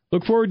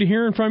 Look forward to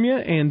hearing from you,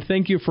 and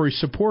thank you for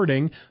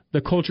supporting the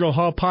Cultural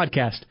Hall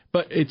podcast.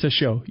 But it's a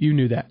show. You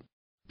knew that.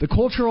 The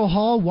Cultural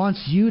Hall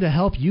wants you to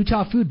help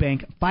Utah Food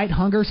Bank fight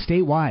hunger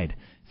statewide.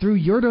 Through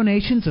your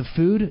donations of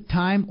food,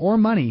 time, or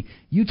money,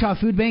 Utah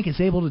Food Bank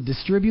is able to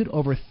distribute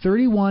over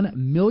 31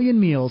 million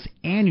meals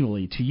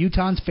annually to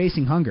Utahns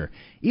facing hunger.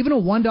 Even a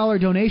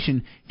 $1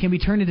 donation can be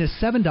turned into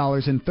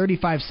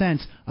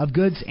 $7.35 of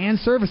goods and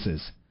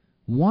services.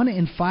 1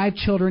 in 5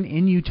 children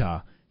in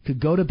Utah could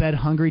go to bed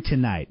hungry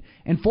tonight,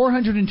 and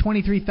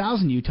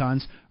 423,000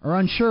 Utahns are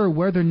unsure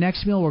where their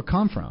next meal will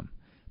come from.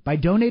 By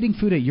donating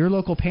food at your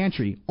local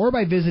pantry or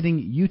by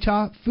visiting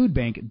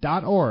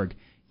utahfoodbank.org,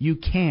 you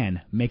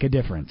can make a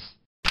difference.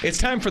 It's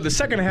time for the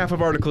second half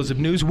of Articles of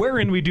News,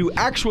 wherein we do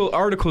actual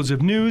articles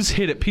of news.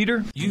 Hit it,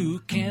 Peter.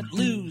 You can't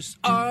lose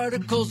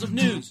Articles of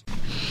News.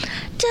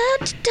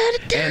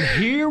 And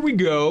here we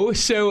go.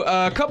 So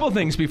a couple of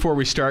things before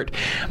we start.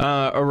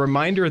 A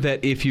reminder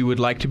that if you would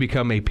like to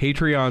become a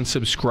Patreon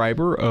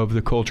subscriber of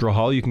The Cultural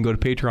Hall, you can go to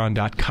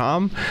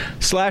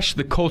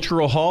patreon.com/The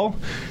Cultural Hall.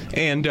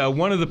 And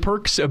one of the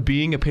perks of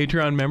being a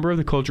Patreon member of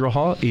The Cultural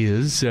Hall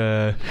is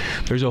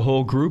there's a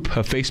whole group,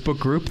 a Facebook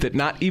group, that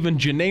not even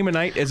Janae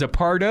Manite is a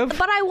part of.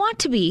 But I want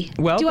to be.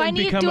 Well, then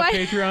become a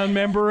Patreon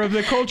member of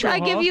The Cultural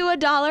Hall. I give you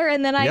 $1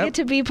 and then I get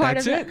to be part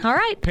of it. All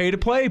right. Pay to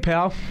play,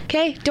 pal.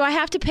 Okay. Do I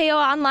have to pay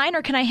online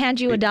or can I hand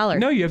you $1?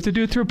 No, you have to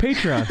do it through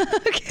Patreon.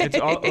 Okay. It's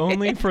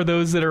only for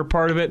those that are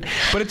part of it.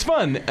 But it's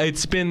fun.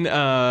 It's been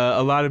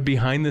a lot of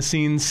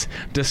behind-the-scenes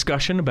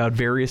discussion about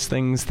various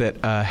things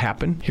that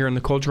happen here in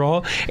the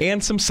Cultural Hall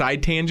and some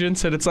side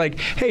tangents that it's like,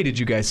 hey, did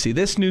you guys see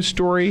this news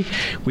story?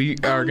 We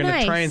are going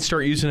to try and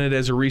start using it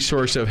as a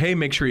resource of, hey,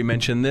 make sure you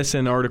mention this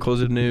in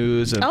Articles of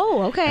News and,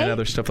 and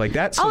other stuff like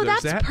that. So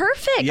that's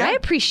perfect. Yeah. I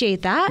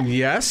appreciate that.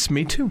 Yes,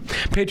 me too.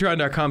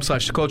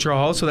 Patreon.com/The Cultural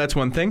Hall. So that's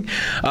one thing.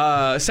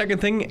 Second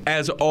thing,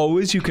 as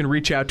always, you can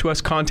reach out to us,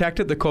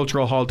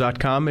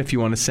 contact@theculturalhall.com if you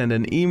want to send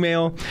an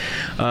email,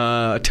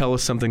 tell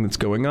us something that's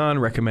going on,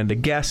 recommend a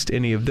guest,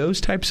 any of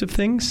those types of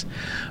things.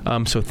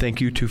 So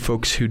thank you to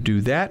folks who do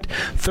that.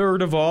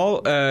 Third of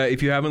all,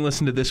 if you haven't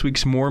listened to this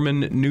week's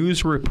Mormon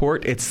News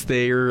Report, it's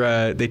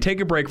their they take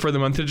a break for the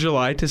month of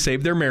July to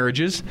save their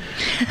marriages.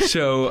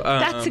 So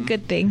that's a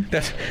good thing.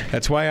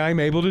 That's why I'm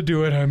able to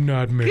do it. I'm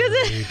not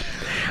married.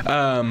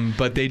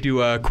 But they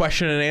do a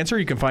question and answer.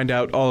 You can find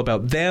out all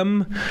about them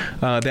them,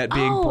 that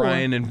being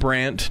Brian and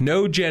Brant.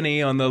 No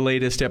Jenny on the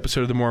latest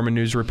episode of the Mormon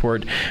News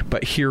Report,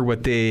 but hear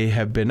what they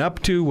have been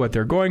up to, what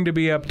they're going to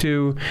be up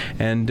to,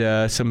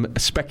 and some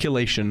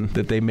speculation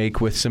that they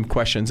make with some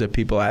questions that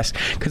people ask,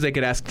 because they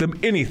could ask them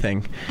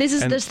anything. This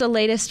is just the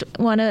latest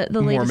one,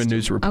 the Mormon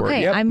News Report.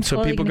 Okay, yep.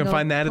 So people can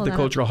find that at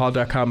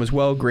theculturalhall.com as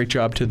well. Great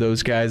job to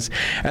those guys.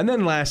 And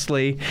then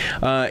lastly,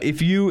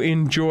 if you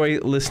enjoy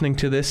listening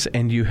to this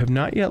and you have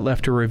not yet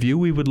left a review,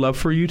 we would love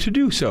for you to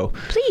do so.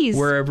 Please.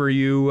 Wherever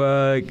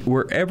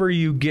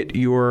you get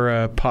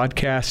your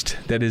podcast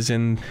that is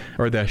in,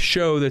 or the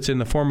show that's in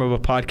the form of a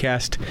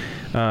podcast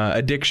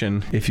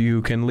addiction, if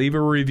you can leave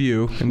a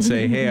review and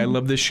say, hey, I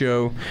love this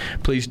show,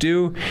 please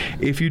do.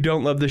 If you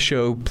don't love the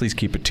show, please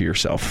keep it to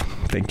yourself.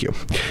 Thank you.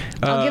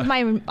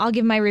 I'll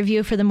give my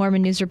review for the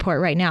Mormon News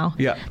Report right now.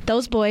 Yeah.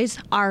 Those boys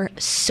are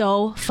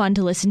so fun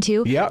to listen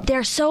to. Yeah.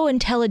 They're so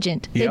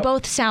intelligent. They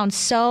both sound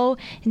so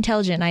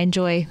intelligent. I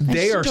enjoy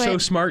so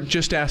smart,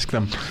 just ask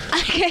them.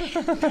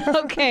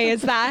 Okay.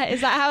 Is that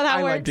how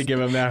that works? I like to give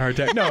them that hard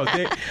time. No,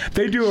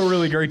 they do a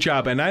really great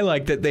job, and I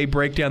like that they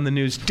break down the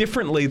news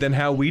differently than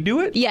how we do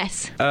it.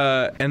 Yes.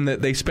 And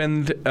that they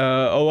spend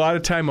a lot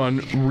of time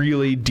on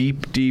really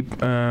deep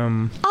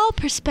all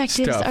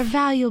perspectives stuff. Are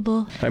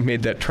valuable. I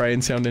made that try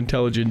and sound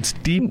intelligence.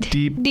 Deep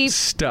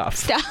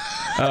stuff.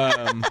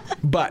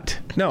 But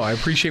no, I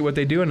appreciate what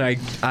they do, and I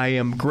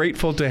am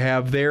grateful to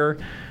have their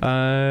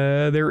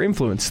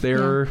influence,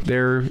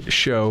 their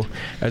show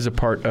as a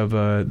part of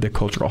the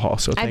Cultural Hall.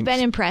 So I've been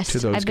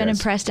impressed. I've been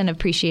impressed and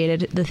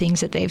appreciated the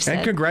things that they've said.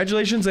 And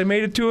congratulations, they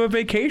made it to a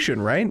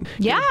vacation, right?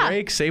 Yeah. Getting a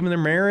break, saving their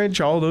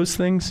marriage, all those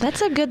things.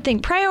 That's a good thing.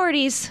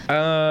 Priorities.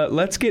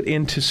 Let's get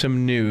into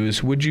some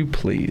news, would you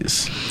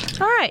please?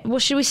 All right. Well,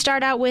 should we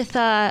start out with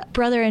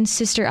brother and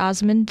sister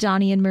Osmond,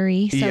 Donnie and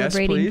Marie,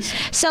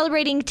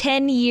 celebrating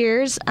 10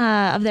 years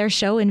of their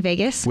show in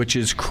Vegas. Which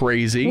is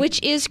crazy.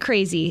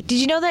 Did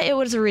you know that it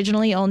was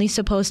originally only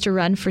supposed to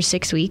run for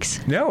 6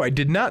 weeks? No, I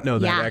did not know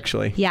that,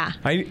 actually. Yeah.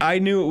 I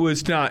knew it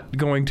was not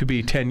going to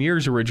be 10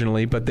 years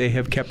originally, but they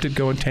have kept it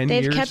going 10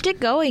 years. They've kept it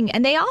going.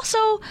 And they also,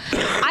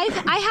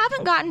 I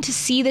haven't gotten to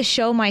see the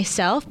show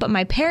myself, but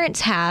my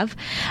parents have.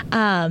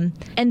 And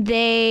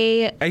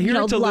they, I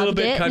hear it's a little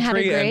bit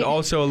country and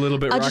also a little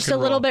bit rock and roll. Just a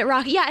little bit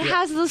rock. Yeah, it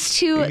has those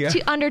two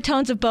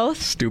undertones of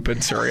both.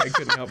 Stupid. Sorry, I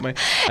couldn't help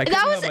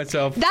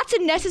myself. That's a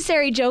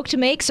necessary joke to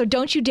make, so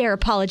don't you dare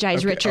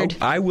apologize, Richard.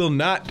 I will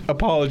not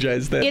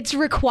apologize then. It's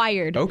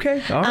required.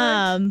 Okay, all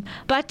right.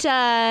 But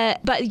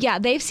yeah,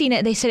 they've seen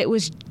it. They said it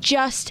was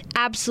just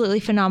absolutely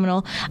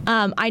phenomenal.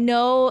 I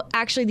know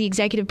actually the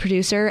executive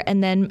producer,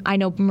 and then I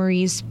know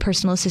Marie's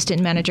personal assistant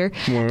and manager.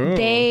 Whoa.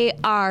 They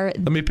are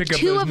Let me pick up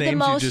two those of names the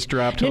most. You just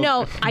dropped.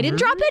 No, I didn't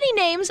drop any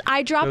names.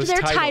 I dropped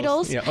their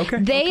titles. Yeah, okay.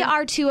 They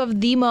are two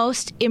of the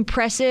most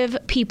impressive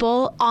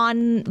people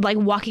on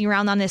walking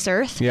around on this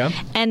earth. Yeah.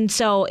 And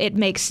so it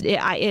makes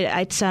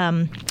it's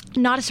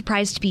not a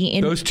surprise to be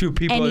in those two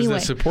people as the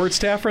support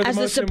staff are the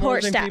most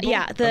support staff. People?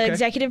 Yeah, the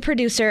executive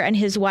producer and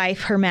his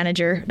wife, her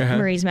manager,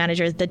 Marie's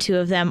manager, the two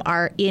of them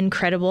are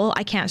incredible.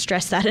 I can't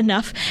stress that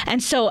enough.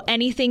 And so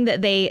anything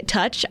that they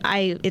touch,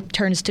 it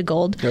turns to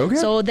gold. Okay.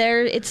 So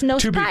it's no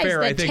surprise. To be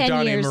fair, I think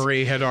Donnie and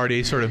Marie had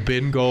already sort of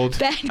been gold.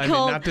 I mean,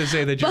 not to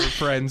say that your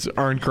friends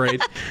aren't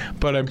great,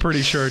 but I'm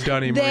pretty sure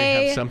Donnie and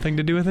Marie have something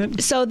to do with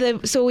it.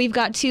 So we've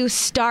got two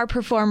star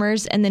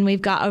performers, and then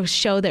we've got a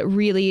show that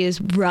really is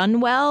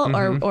run well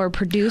or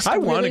produced really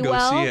well. I want to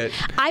go see it.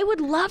 I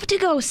would love to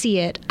go see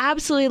it.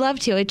 Absolutely love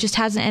to. It just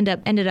hasn't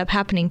ended up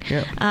happening.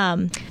 Yeah.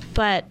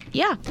 But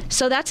yeah,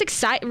 so that's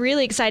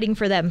really exciting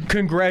for them.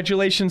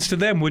 Congratulations to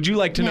them. Would you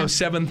like to know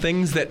 7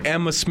 things that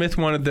Emma Smith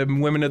wanted the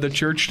women of the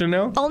church to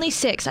know? Only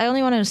 6. I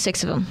only want to know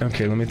 6 of them.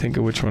 Okay, let me think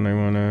of which one I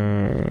want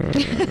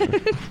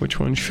to...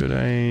 Which one should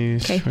I...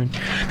 Okay.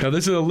 Now,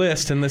 this is a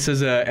list, and this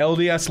is a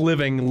LDS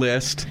Living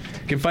list.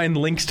 You can find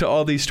links to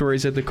all these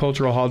stories at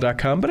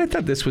theculturalhall.com, but I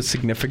thought this was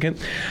significant.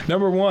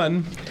 Number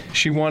 1,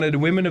 she wanted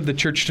women of the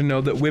church to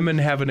know that women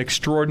have an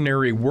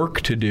extraordinary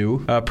work to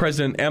do.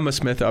 President Emma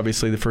Smith,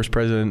 obviously the first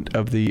president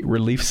of the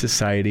Relief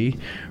Society,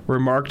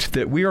 remarked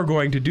that we are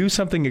going to do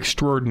something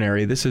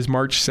extraordinary. This is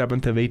March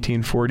 7th of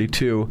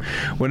 1842.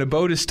 When a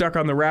boat is stuck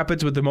on the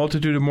rapids with a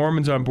multitude of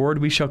Mormons on board,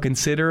 we shall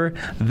consider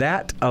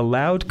that a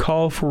loud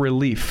call for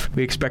relief.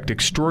 We expect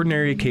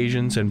extraordinary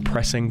occasions and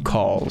pressing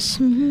calls.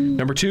 Mm-hmm.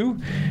 Number 2,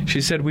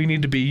 she said we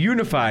need to be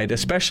unified,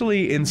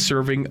 especially in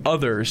serving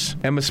others.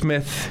 Emma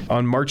Smith,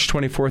 on March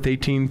 24th,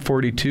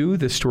 1842,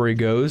 the story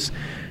goes,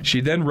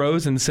 she then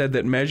rose and said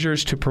that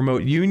measures to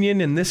promote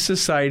union in this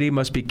society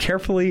must be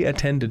carefully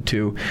attended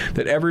to,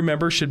 that every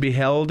member should be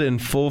held in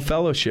full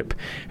fellowship.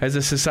 As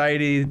a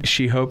society,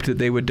 she hoped that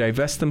they would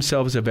divest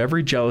themselves of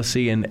every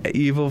jealousy and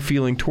evil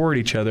feeling toward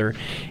each other,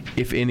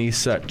 if any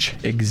such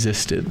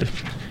existed.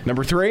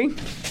 Number 3,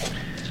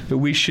 that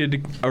we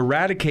should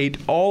eradicate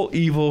all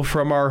evil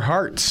from our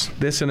hearts.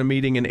 This in a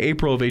meeting in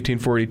April of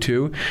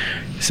 1842.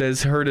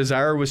 Says her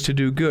desire was to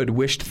do good,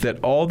 wished that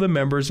all the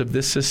members of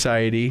this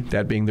society,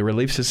 that being the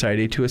Relief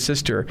Society, to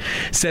assist her.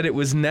 Said it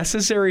was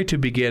necessary to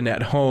begin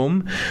at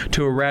home,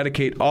 to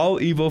eradicate all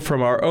evil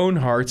from our own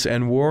hearts,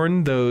 and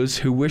warn those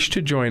who wish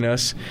to join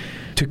us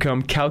to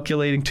come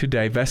calculating to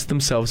divest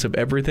themselves of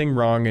everything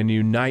wrong and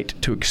unite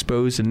to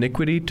expose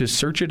iniquity, to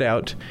search it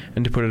out,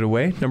 and to put it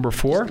away. Number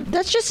 4.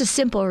 That's just a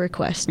simple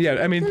request. Yeah,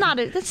 I mean,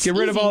 that's get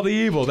rid easy. of all the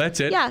evil. That's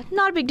it. Yeah,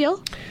 not a big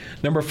deal.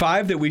 Number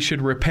 5, that we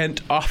should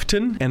repent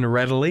often and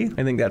readily.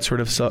 I think that's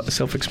sort of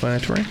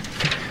self-explanatory.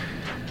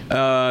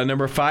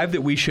 Number 5,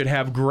 that we should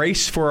have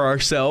grace for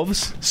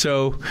ourselves.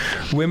 So,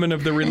 women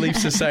of the Relief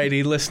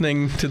Society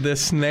listening to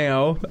this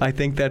now, I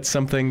think that's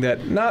something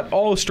that not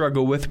all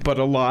struggle with, but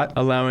a lot,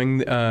 allowing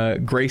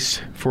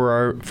grace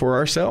for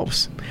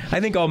ourselves. I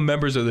think all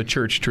members of the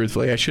church,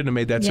 truthfully, I shouldn't have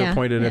made that so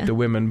pointed at the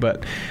women,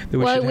 but that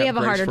we should have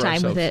a harder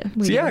time with it.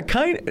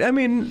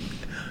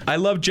 I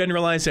love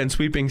generalized and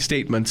sweeping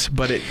statements,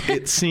 but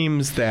it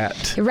seems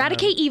that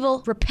eradicate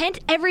evil, repent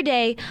every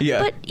day.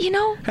 Yeah. But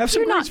have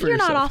some grace for you're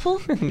yourself. Not awful.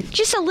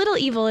 Just a little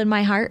evil in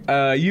my heart.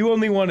 You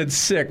only wanted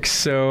 6,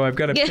 so I've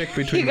got to pick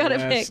between the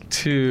last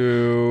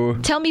 2.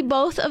 Tell me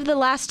both of the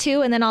last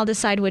 2, and then I'll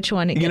decide which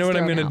one. You know what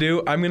I'm going to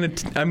do? I'm going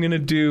to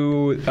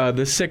do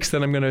the 6th,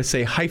 then I'm going to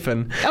say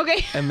hyphen.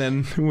 Okay. And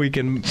then we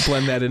can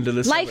blend that into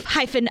the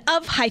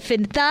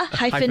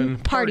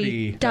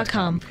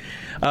life-of-the-party.com.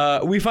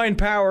 We find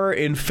power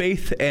in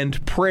faith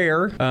and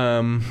prayer.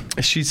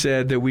 She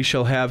said that we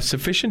shall have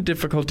sufficient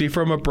difficulty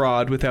from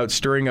abroad without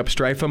stirring up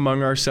strife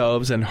among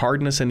ourselves and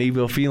hardness and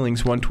evil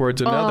feelings one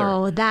towards another.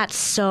 Oh, that's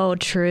so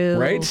true.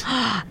 Right?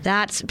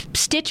 That's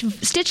stitch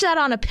that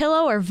on a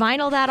pillow or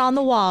vinyl that on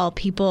the wall,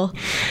 people.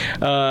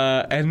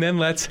 And then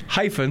let's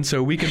hyphen,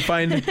 so we can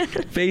find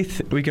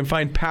faith. We can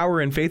find power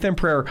in faith and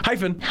prayer.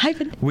 Hyphen.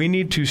 We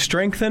need to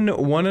strengthen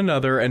one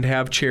another and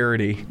have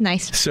charity.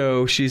 Nice.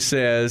 So she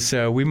says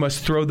we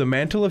must throw the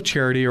mantle of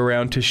charity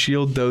around to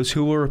shield those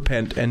who will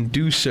repent and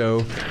do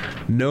so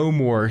no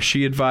more.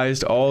 She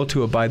advised all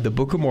to abide the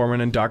Book of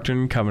Mormon and Doctrine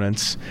and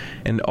Covenants,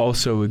 and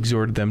also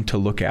exhorted them to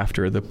look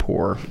after the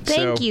poor.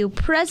 Thank you,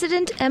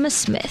 President Emma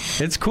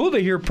Smith. It's cool to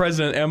hear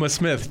President Emma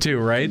Smith too,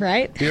 right?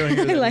 Right. You don't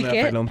hear that I like enough,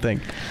 it. I don't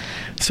think.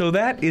 So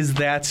that is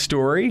that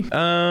story. What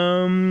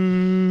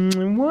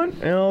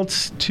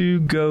else to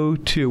go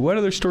to? What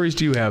other stories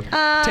do you have?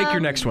 Take your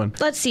next one.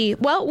 Let's see.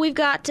 Well, we've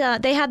got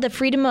they had the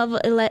freedom of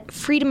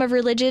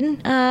religion.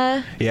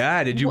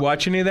 Yeah. Did you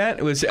watch any of that?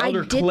 It was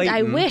Elder Clayton.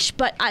 I wish,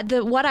 but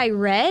what I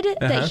read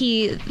that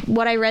he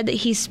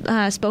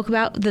spoke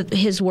about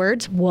his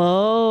words.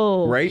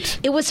 Whoa! Right.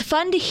 It was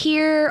fun to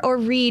hear or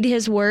read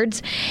his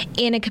words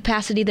in a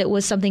capacity that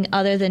was something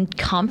other than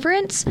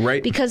conference.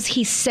 Right. Because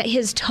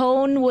his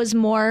tone was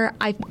more.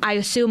 I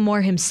assume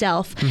more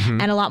himself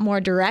and a lot more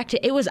direct.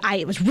 It was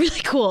really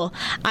cool.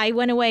 I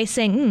went away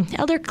saying,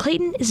 Elder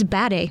Clayton is a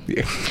bad A.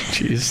 Yeah,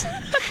 jeez.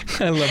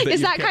 I love that.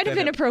 Is that kind of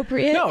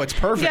inappropriate? No, it's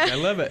perfect. Yeah. I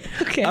love it.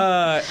 Okay.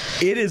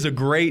 It is a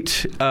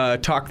great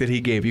talk that he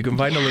gave. You can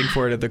find a link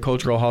for it at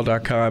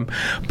theculturalhall.com.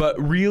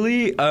 But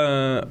really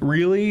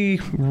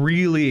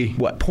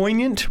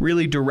poignant,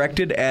 really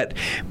directed at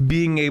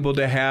being able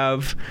to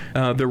have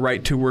the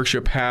right to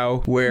worship how,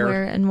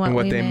 where and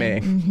what they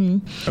may.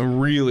 Mm-hmm.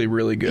 Really,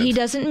 really good. He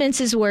doesn't mince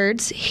his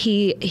words.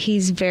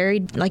 He's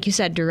very, like you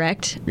said,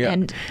 direct. Yeah.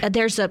 And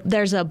there's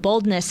a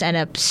boldness and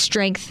a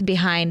strength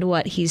behind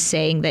what he's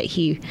saying that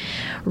he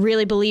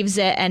really believes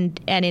it and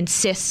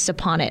insists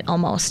upon it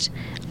almost.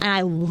 And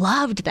I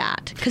loved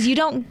that because you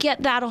don't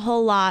get that a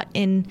whole lot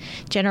in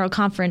general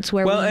conference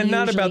where and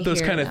not about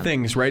those kind of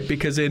things, right?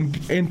 Because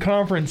in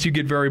conference you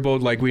get very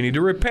bold, like we need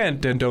to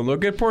repent and don't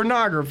look at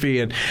pornography,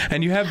 and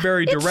you have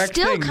very direct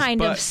things. It's still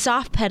kind of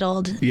soft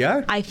pedaled.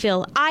 Yeah, I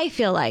feel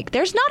like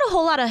there's not a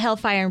whole lot of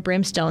hellfire and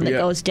brimstone that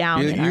goes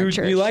down in our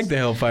church. You like the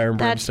hellfire and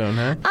brimstone,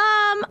 huh?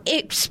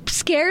 It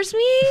scares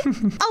me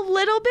a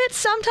little bit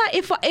sometimes.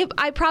 If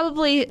I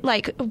probably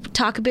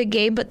talk a big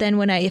game, but then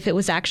if it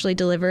was actually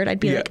delivered, I'd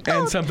be like,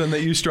 and something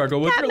that you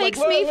struggle with. That makes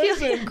me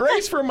feel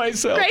grace for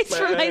myself. Grace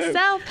for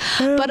myself.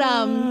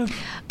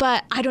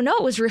 But I don't know.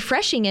 It was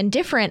refreshing and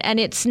different, and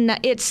it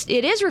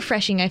is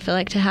refreshing. I feel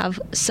like to have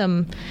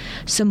some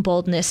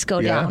boldness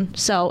go down.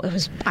 So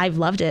I've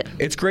loved it.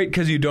 It's great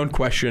because you don't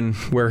question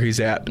where he's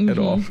at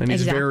all, and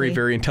he's very,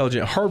 very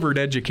intelligent, Harvard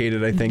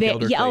educated. I think.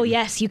 Elder Clayton. Oh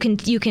yes, you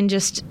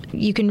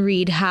can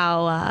read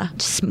how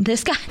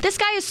this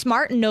guy is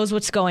smart and knows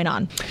what's going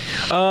on.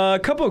 A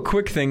couple of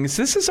quick things.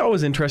 This is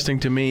always interesting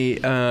to me.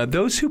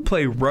 Those who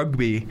play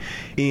rugby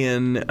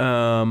in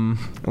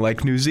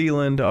New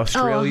Zealand,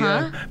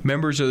 Australia,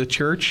 members members of the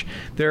church.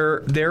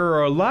 There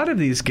are a lot of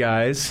these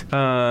guys,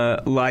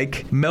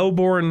 like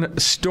Melbourne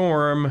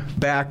Storm,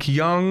 Back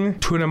Young,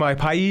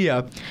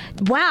 Tunamaipaia.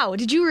 Wow,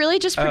 did you really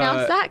just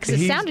pronounce that?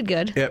 Because it sounded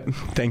good. Yep,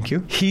 thank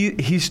you.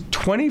 He's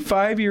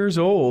 25 years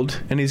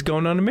old, and he's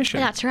going on a mission.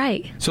 That's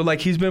right. So,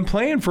 like, he's been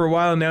playing for a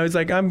while, and now he's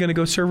like, I'm going to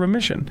go serve a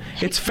mission.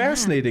 It's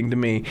fascinating to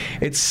me.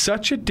 It's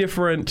such a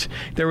different...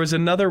 There was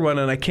another one,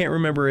 and I can't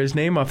remember his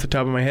name off the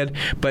top of my head,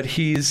 but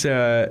he's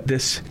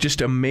this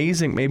just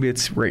amazing... Maybe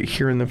it's right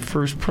here in the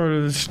first part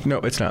of this... No,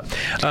 it's not.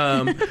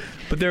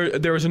 But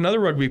there was another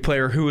rugby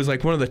player who was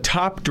like one of the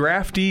top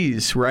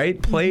draftees,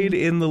 right? Played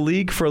in the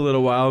league for a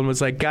little while and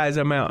was like, guys,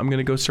 I'm out. I'm going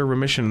to go serve a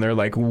mission. And they're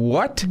like,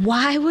 what?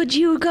 Why would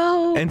you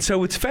go? And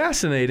so it's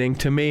fascinating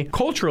to me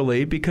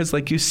culturally because,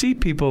 like, you see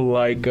people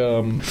like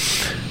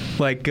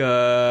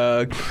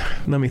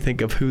let me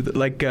think of who,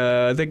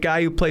 the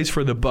guy who plays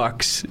for the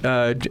Bucks.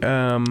 I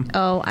don't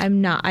know.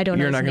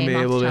 You're not going to be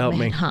able to help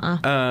me.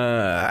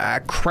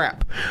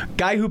 Crap.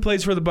 Guy who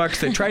plays for the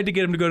Bucks. They tried to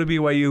get him to go to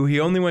BYU. He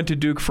only went to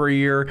Duke for a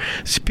year.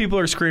 People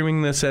are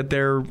screaming this at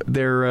their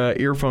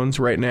earphones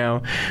right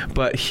now.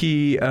 But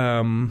he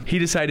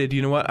decided,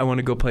 you know what? I want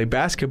to go play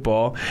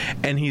basketball,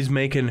 and he's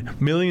making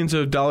millions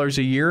of dollars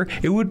a year.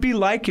 It would be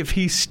like if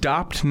he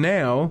stopped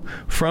now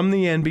from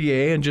the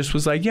NBA and just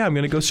was like, yeah, I'm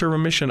going to go serve a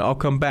mission. I'll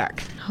come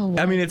back. Oh,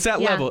 wow. I mean, it's that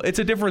level. It's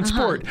a different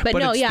sport, but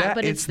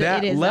it's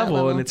that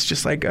level, and it's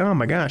just like, oh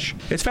my gosh,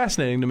 it's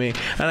fascinating to me.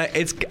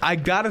 And I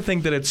got to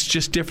think that it's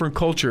just different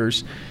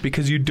cultures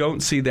because you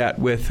don't see that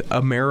with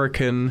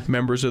American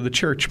members of the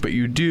church, but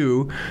you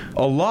do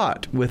a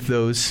lot with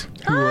those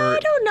who are. I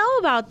don't know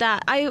about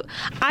that. I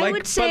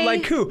would say, but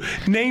like who?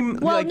 Name.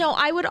 Well, no,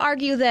 I would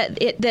argue that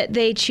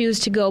they choose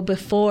to go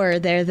before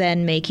they're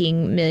then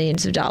making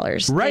millions of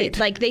dollars. Right.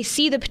 They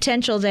see the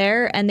potential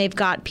there, and they've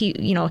got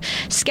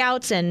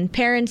scouts and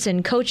parents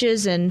and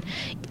coaches and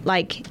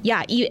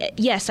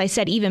yes, I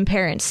said even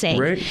parents saying,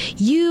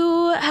 right.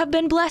 You have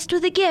been blessed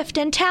with a gift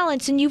and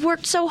talents, and you've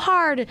worked so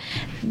hard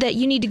that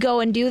you need to go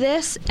and do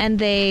this, and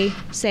they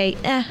say,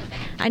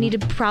 I need to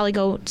probably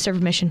go serve a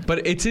mission.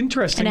 But it's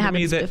interesting to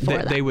me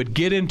that they would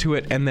get into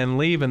it and then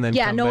leave and then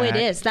come back. It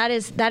is. That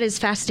is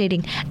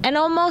fascinating. And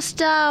almost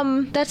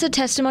that's a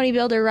testimony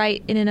builder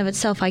right in and of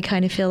itself, I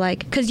kind of feel like.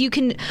 Because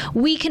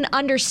we can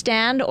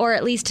understand, or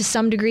at least to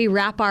some degree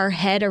wrap our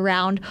head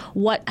around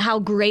how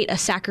great a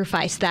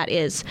sacrifice that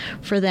is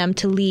for them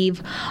to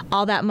leave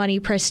all that money,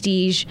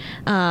 prestige,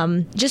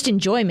 just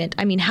enjoyment.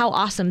 I mean, how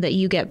awesome that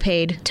you get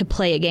paid to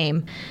play a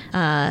game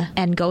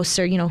and go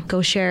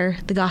share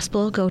the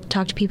gospel, go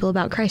talk to people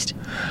about Christ.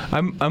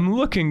 I'm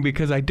looking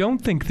because I don't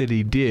think that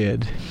he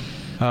did.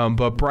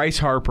 But Bryce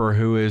Harper,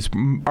 who is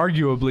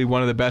arguably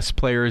one of the best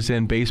players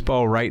in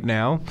baseball right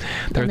now,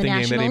 they're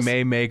thinking that he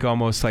may make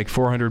almost like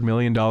 $400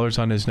 million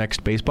on his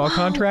next baseball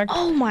contract.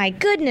 Oh, my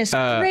goodness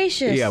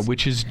gracious. Yeah,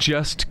 which is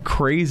just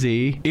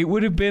crazy. It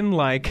would have been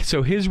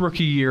so his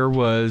rookie year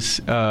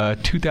was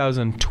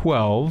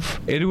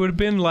 2012. It would have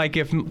been like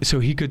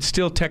he could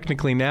still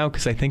technically now,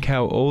 because I think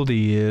how old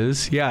he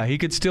is. Yeah, he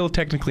could still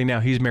technically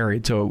now. He's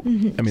married, so, I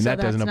mean, that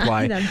doesn't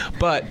apply.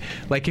 But,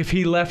 like, if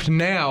he left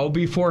now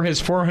before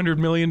his $400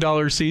 million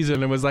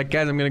season and was like,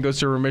 guys, I'm going to go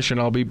serve a mission.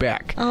 I'll be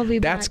back.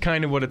 That's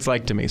kind of what it's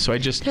like to me. So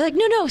they're like,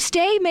 no,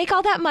 stay, make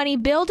all that money,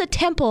 build a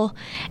temple,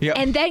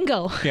 and then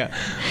go. Yeah.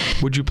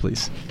 Would you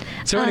please?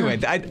 So anyway,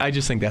 I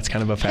just think that's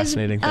kind of a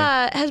fascinating thing.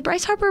 Has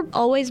Bryce Harper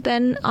always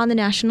been on the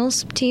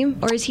Nationals team,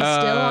 or is he still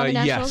on the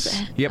Nationals?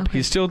 Yes. Yep. Okay.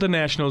 He's still the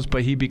Nationals,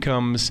 but he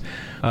becomes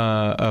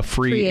a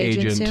free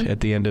agent at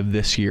the end of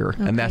this year,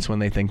 and that's when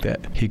they think that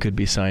he could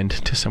be signed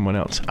to someone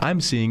else.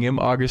 I'm seeing him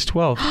August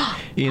 12th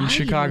in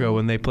Chicago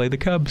when they play the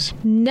Cubs.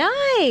 Nice.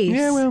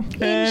 Yeah, well,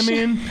 I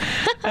mean,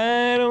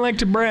 I don't like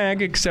to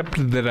brag,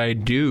 except that I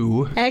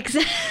do.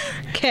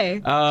 Okay.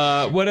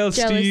 What else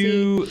do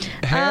you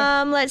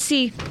have? Let's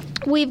see.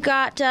 We've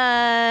got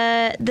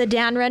the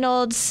Dan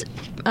Reynolds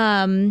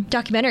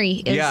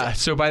documentary.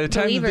 So by the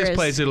time that this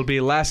plays, it'll be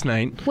last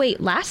night.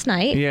 Wait, last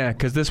night? Yeah,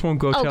 because this won't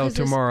go till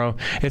tomorrow.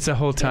 It's a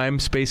whole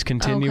time-space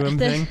continuum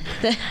thing.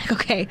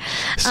 Okay.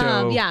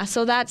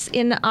 So that's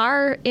in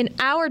our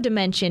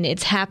dimension,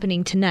 it's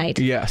happening tonight.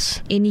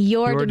 Yes. In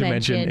your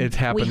dimension, it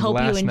happened last night.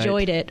 We hope you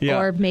enjoyed it,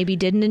 or maybe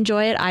didn't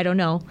enjoy it. I don't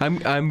know.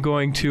 I'm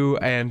going to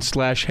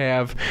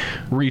have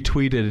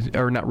retweeted,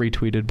 or not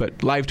retweeted,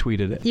 but live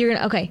tweeted it. You're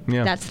gonna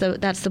Yeah.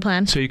 That's the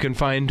plan. So you can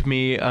find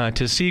me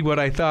to see what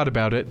I thought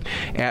about it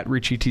at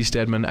Richie T.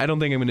 Stedman. I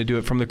don't think I'm going to do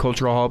it from the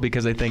Cultural Hall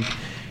because I think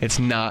it's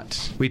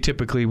not. We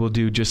typically will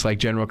do just like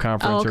general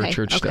conference or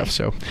church stuff.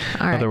 So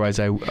otherwise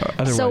I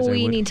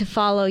we need to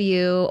follow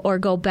you or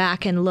go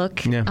back and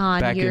look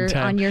on your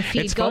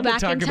feed. It's fun to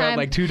talk about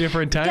like two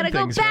different time things.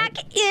 Gotta go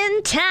back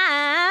in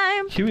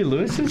time. Huey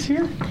Lewis is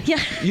here? Yeah.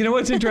 You know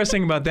what's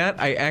interesting about that?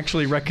 I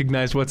actually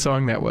recognized what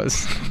song that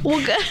was.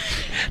 Well, good.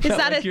 Is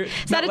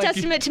that a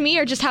testament to me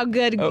or just how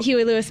good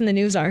Huey Lewis and the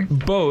News are?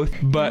 Both,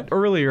 but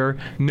earlier,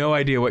 no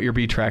idea what your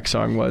B-track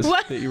song was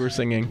that you were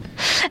singing.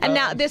 And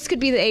now this could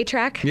be the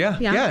A-track?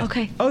 Yeah.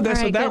 Okay. Oh,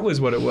 that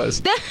was what it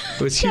was.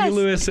 It was Huey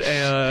Lewis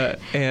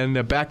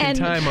and Back in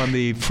Time on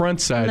the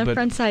front side. On the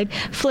front side.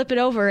 Flip it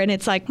over and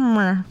it's like...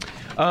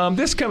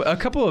 a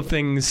couple of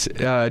things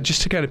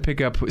just to kind of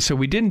pick up. So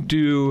we didn't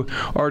do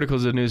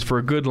articles of news for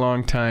a good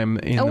long time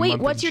in the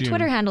month what's of your June.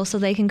 Twitter handle so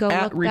they can go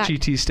at look Richie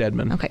back? T.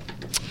 Stedman. Okay.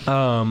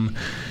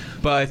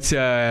 But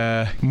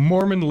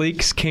Mormon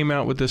Leaks came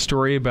out with a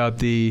story about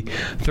the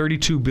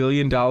 $32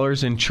 billion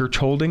in church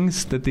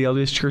holdings that the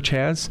LDS Church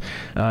has,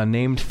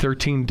 named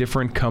 13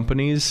 different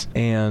companies,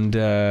 and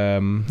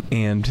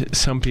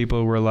some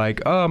people were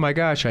like, "Oh my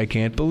gosh, I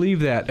can't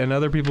believe that," and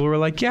other people were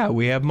like, "Yeah,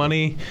 we have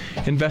money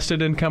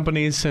invested in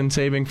companies and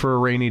saving for a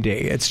rainy day."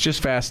 It's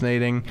just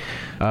fascinating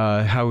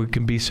how it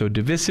can be so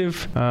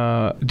divisive,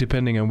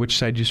 depending on which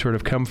side you sort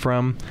of come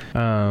from.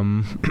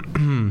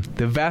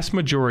 The vast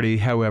majority,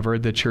 however,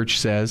 the church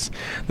says,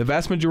 the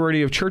vast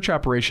majority of church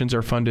operations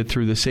are funded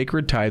through the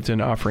sacred tithes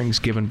and offerings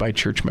given by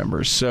church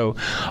members. So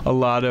a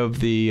lot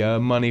of the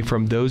money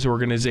from those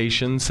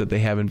organizations that they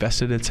have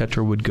invested,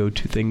 etc., would go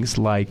to things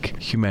like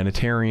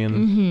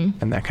humanitarian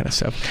and that kind of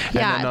stuff.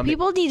 Yeah,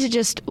 people need to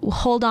just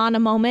hold on a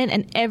moment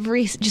and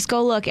just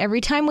go look. Every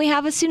time we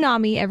have a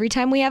tsunami, every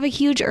time we have a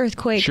huge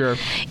earthquake,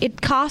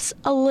 it costs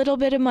a little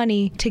bit of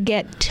money to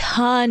get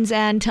tons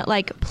and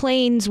like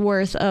planes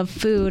worth of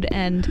food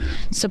and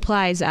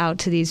supplies out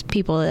to these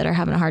people that are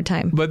having a hard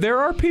time. But there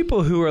are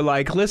people who are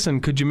like,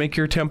 listen, could you make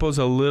your temples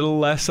a little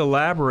less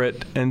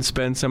elaborate and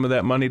spend some of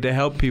that money to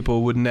help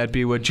people? Wouldn't that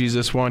be what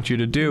Jesus wants you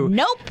to do?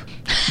 Nope.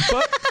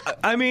 But,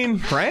 I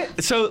mean, right?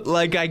 So,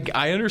 like,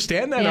 I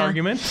understand that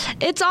argument.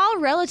 It's all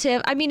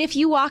relative. I mean, if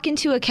you walk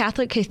into a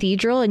Catholic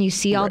cathedral and you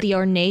see all the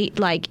ornate,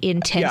 like,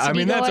 intensity I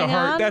mean, that's a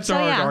hard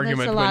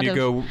argument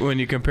when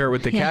you compare it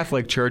with the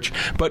Catholic Church.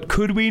 But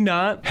could we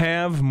not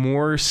have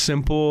more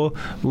simple,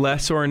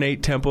 less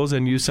ornate temples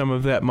and use some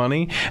of that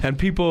money? And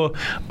people,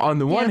 on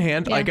the one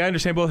hand, like, I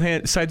understand both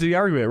sides of the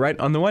argument, right?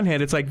 On the one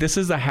hand, it's like, this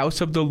is the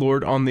house of the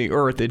Lord on the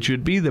earth. It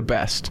should be the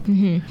best.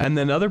 And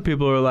then other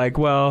people are like,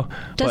 well...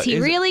 Does he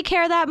really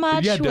care that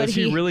much? Yeah, does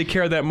he really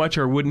care that much,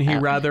 or wouldn't he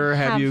rather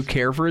have you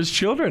care for his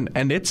children?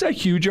 And it's a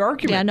huge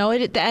argument. Yeah, no,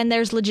 and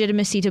there's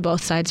legitimacy to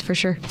both sides, for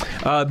sure.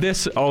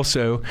 This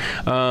also,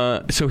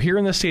 so here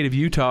in the state of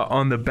Utah,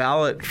 on the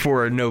ballot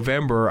for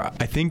November,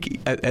 I think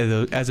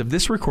as of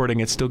this recording,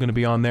 it's still going to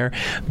be on there,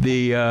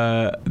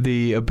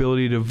 the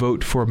ability to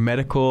vote for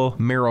medical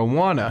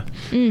marijuana.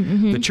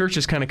 The church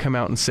has kind of come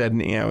out and said,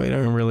 we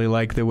don't really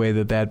like the way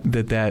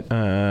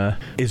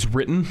that is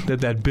written,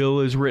 that bill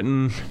is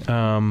written.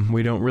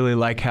 We don't really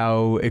like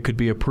how it could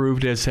be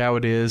approved as how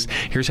it is.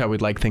 Here's how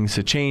we'd like things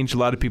to change. A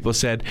lot of people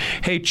said,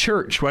 hey,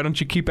 church, why don't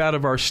you keep out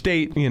of our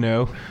state,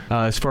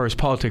 as far as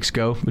politics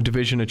go, the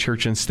division of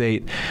church and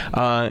state.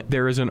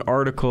 There is an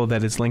article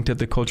that is linked at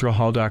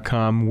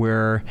theculturalhall.com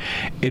where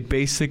it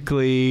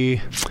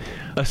basically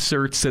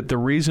asserts that the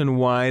reason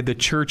why the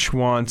church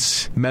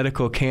wants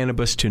medical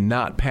cannabis to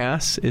not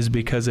pass is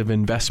because of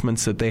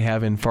investments that they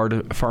have in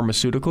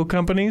pharmaceutical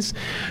companies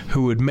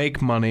who would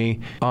make money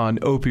on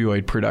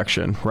opioid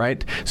production,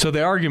 right? So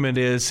the argument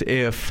is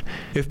if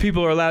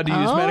people are allowed to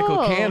use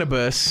medical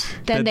cannabis,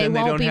 then they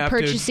won't be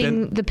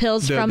purchasing the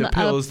pills from a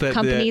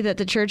company that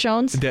the church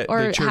owns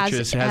or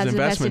has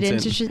invested in.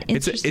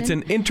 It's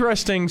an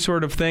interesting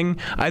sort of thing.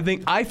 I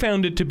think I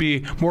found it to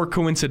be more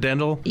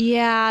coincidental.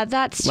 Yeah,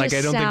 that's like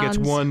I don't think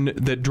it's one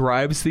that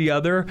drives the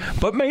other,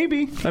 but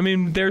maybe. I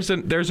mean, there's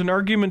an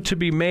argument to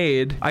be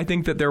made. I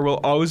think that there will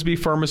always be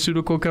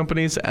pharmaceutical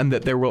companies and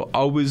that there will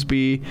always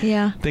be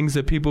things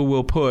that people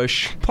will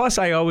push. Plus,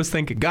 I always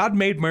think God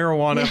made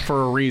marijuana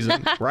for a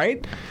reason,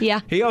 right?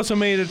 Yeah. He also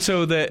made it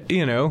so that,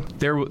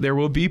 there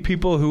will be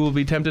people who will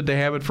be tempted to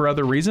have it for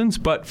other reasons,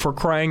 but for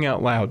crying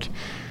out loud,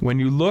 when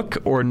you look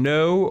or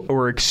know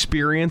or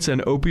experience an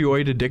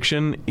opioid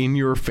addiction in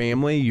your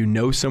family, you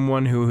know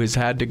someone who has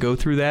had to go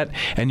through that,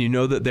 and you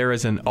know that there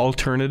is an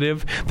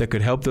alternative that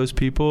could help those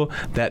people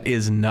that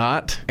is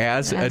not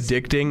as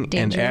addicting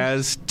dangerous. And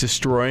as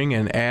destroying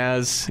and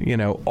as,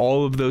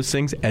 all of those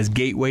things as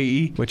Gateway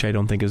E, which I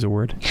don't think is a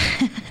word.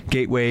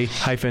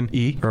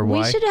 Gateway-E or Y.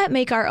 We should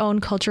make our own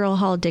Cultural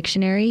Hall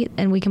dictionary,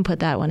 and we can put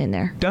that one in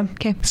there. Done.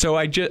 Okay. So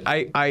I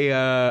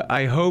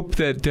hope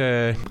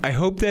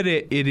that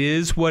it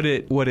is what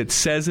it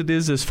says it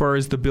is as far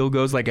as the bill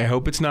goes. Like, I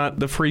hope it's not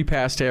the free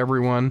pass to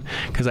everyone,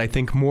 because I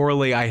think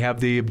morally I have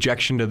the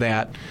objection to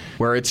that,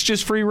 where it's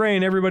just free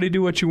reign, everybody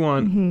do what you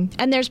want.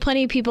 And there's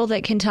plenty of people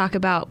that can talk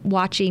about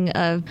watching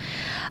a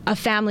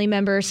family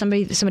member,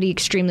 somebody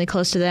extremely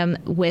close to them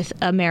with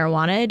a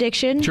marijuana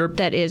addiction. Sure.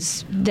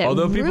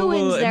 Although people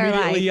will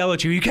immediately yell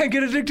at you, you can't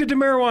get addicted to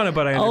marijuana,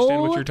 but I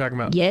understand what you're talking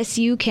about. Yes,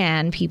 you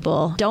can,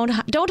 people. Don't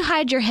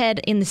hide your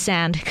head in the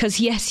sand, because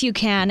yes, you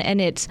can,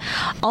 and it's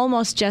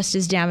almost just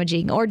as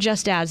damaging, or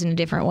just as in a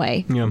different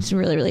way. Yeah. It's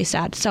really, really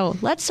sad. So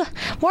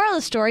moral of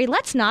the story,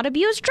 let's not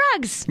abuse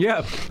drugs.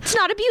 Yeah. Let's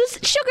not abuse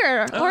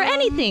sugar or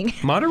anything.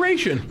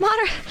 Moderation.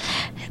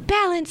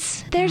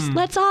 balance.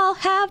 Let's all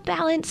have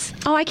balance.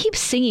 Oh, I keep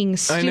singing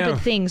stupid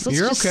things. Let's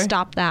just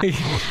stop that. You're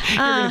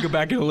going to go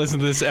back and listen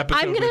to this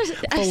episode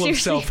full of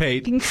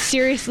self-hate.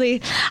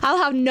 Seriously, I'll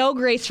have no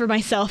grace for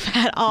myself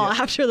at all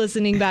after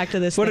listening back to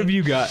this. What have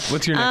you got?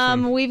 What's your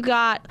next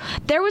one?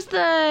 There was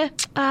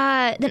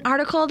an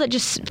article that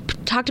just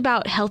talked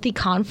about healthy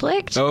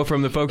conflict. Oh,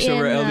 from the folks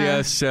over at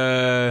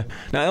LDS,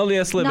 not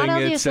LDS Living,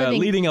 it's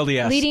Leading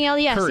LDS. Leading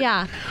LDS,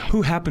 Kurt,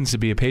 who happens to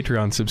be a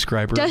Patreon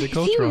subscriber of the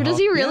Cultural Hall. Does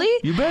he really?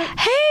 Yeah, you bet.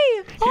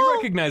 Hey! He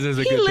recognizes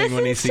a good thing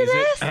when he sees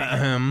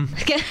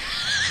it.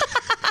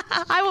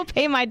 I will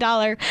pay my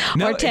 $1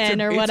 or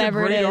 10 or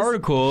whatever it is. It's a great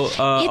article.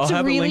 I'll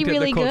have really, a link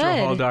really at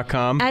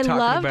theculturalhall.com. I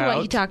loved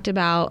what he talked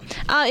about.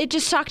 It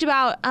just talked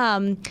about,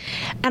 and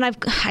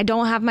I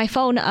don't have my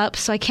phone up,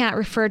 so I can't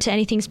refer to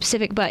anything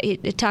specific, but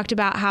it talked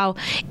about how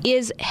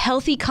is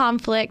healthy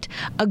conflict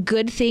a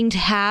good thing to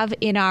have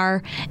in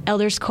our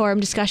Elders Quorum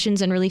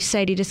discussions and Relief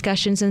Society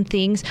discussions and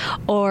things,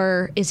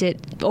 or is it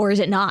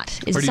not?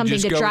 Is it something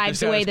that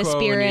drives away the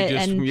spirit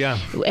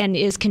and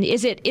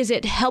is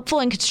it helpful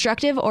and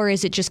constructive, or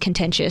is it just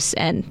contentious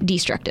and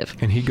destructive?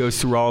 And he goes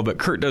through all of it.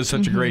 Kurt does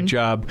such a great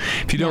job.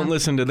 If you don't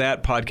listen to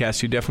that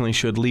podcast, you definitely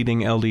should.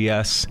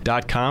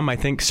 LeadingLDS.com, I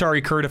think.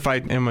 Sorry, Kurt, if I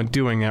am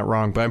doing that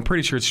wrong, but I'm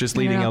pretty sure it's just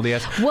Leading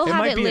LDS. We'll it have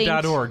might it be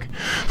linked. a .org.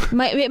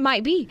 It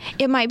might be,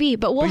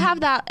 but we'll have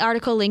that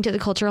article linked at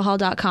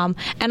theculturalhall.com.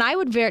 And I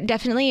would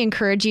definitely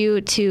encourage you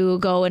to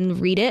go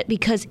and read it,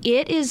 because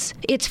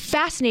it's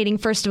fascinating.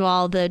 First of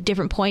all, the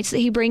different points that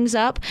he brings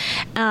up,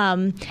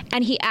 and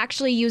he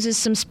actually uses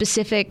some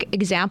specific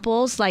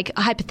examples, like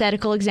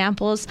hypothetical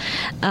examples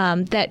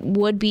that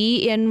would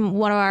be in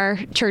one of our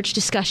church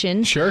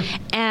discussions. Sure.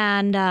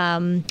 And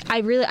I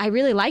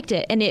really liked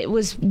it, and it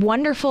was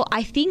wonderful.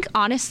 I think,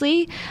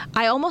 honestly,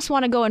 I almost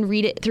want to go and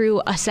read it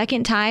through a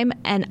second time,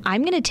 and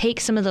I'm going to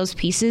take some of those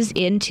pieces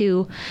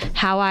into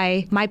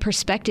my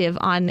perspective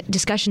on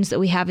discussions that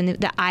we have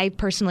that I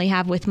personally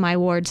have with my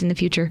wards in the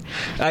future.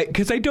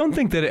 Because I don't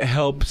think that it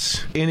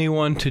helps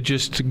anyone to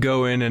just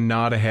go in and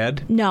nod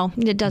ahead. No,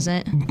 it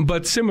doesn't.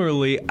 But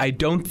similarly, I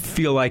don't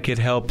feel like it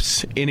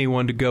helps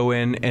anyone to go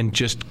in and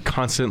just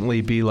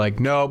constantly be like,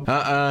 nope,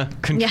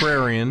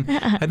 contrarian.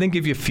 Yeah. I think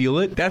if you feel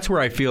it, that's where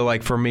I feel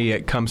like, for me,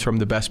 it comes from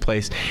the best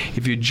place.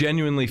 If you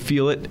genuinely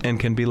feel it and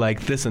can be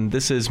like, this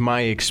is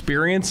my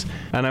experience,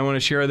 and I want to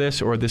share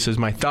this, or this is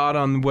my thought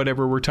on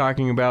whatever we're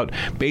talking about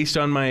based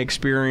on my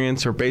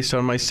experience or based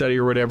on my study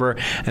or whatever,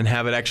 and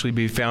have it actually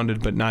be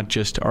founded but not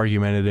just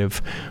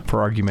argumentative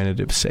for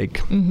argumentative's sake.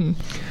 Mm-hmm.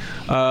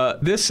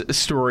 This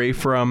story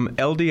from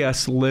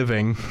LDS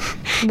Living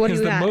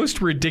is the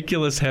most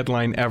ridiculous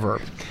headline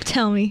ever.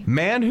 Tell me.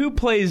 Man who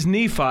plays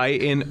Nephi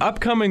in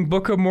upcoming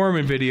Book of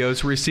Mormon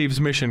videos receives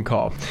mission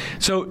call.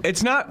 So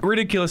it's not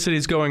ridiculous that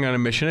he's going on a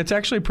mission. It's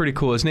actually pretty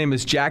cool. His name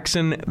is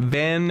Jackson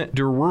Van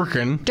Der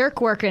Werken.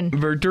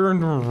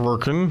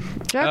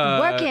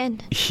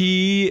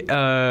 He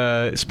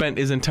spent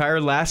his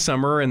entire last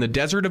summer in the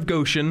desert of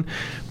Goshen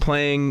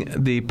playing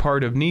the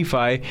part of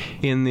Nephi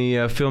in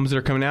the films that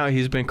are coming out.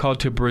 He's been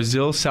called to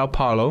Brazil, Sao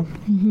Paulo.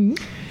 Mm-hmm.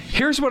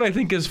 Here's what I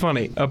think is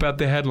funny about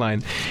the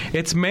headline.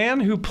 It's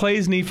man who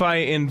plays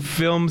Nephi in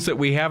films that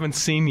we haven't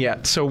seen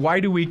yet, so why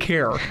do we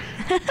care?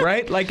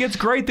 Right? Like, it's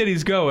great that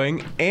he's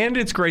going, and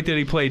it's great that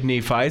he played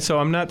Nephi, so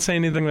I'm not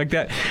saying anything like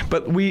that,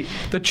 but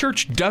the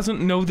church doesn't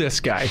know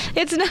this guy.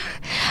 It's not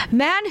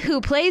man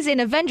who plays in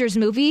Avengers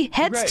movie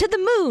heads to the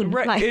moon.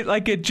 Right.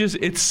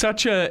 It's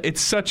such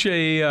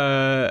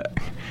a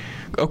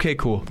okay,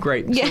 cool.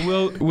 Great. Yeah.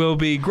 So we'll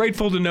be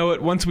grateful to know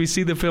it once we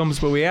see the films,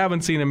 but we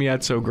haven't seen them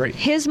yet, so great.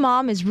 His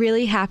mom is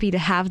really happy to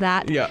have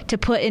that to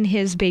put in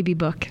his baby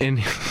book. In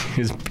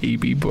his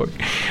baby book.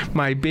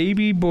 My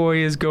baby boy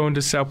is going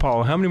to Sao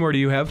Paulo. How many more do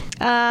you have?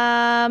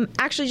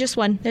 Actually, just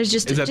one. There's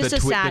just a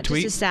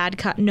sad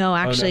cut. No,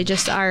 actually,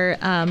 just our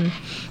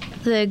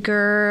the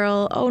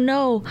girl. Oh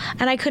no!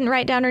 And I couldn't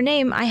write down her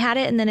name. I had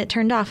it and then it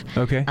turned off.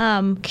 Okay.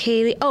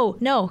 Kaylee. Oh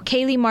no,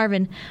 Kaylee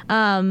Marvin.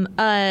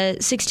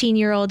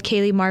 16-year-old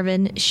Kaylee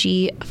Marvin.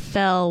 She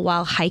fell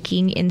while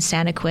hiking in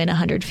Santa Quinn,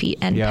 100 feet,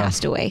 and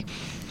passed away.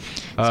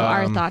 So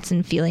our thoughts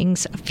and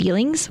feelings,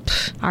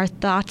 our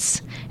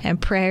thoughts and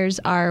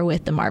prayers are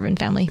with the Marvin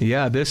family.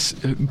 Yeah, this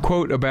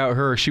quote about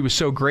her, she was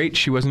so great,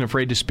 she wasn't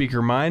afraid to speak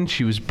her mind,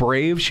 she was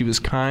brave, she was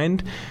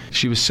kind,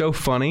 she was so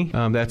funny.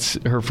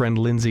 That's her friend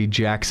Lindsay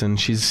Jackson.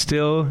 She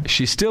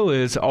still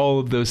is all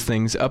of those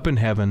things up in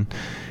heaven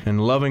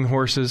and loving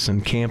horses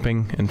and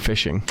camping and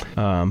fishing.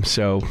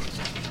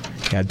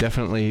 Yeah,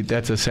 definitely.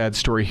 That's a sad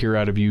story here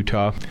out of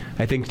Utah.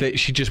 I think that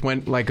she just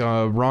went like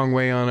a wrong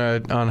way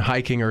on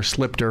hiking, or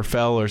slipped or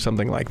fell or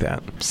something like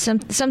that.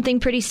 Something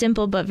pretty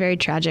simple but very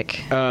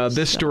tragic.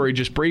 This story,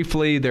 just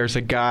briefly, there's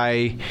a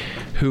guy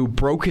who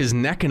broke his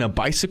neck in a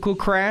bicycle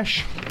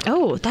crash.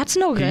 Oh, that's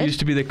no good. He used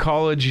to be the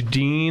college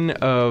dean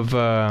of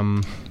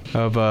a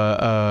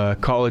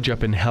college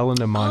up in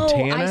Helena,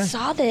 Montana. Oh, I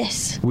saw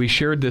this. We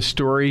shared this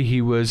story.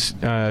 He was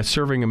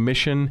serving a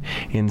mission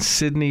in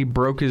Sydney,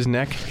 broke his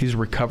neck. He's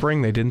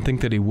recovering. They didn't think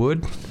that he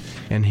would.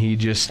 And he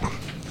just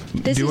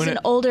This is an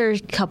older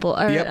couple,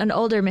 or an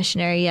older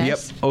missionary,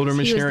 yes. Yep, older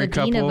missionary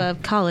couple. He was the dean of a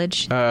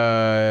college.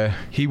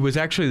 He was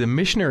actually the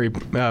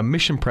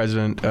mission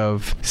president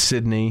of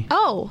Sydney.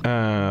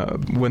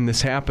 When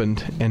this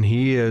happened, and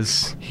he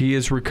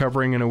is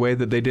recovering in a way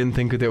that they didn't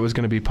think that was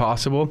going to be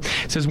possible.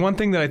 It says one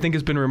thing that I think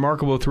has been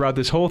remarkable throughout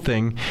this whole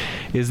thing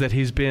is that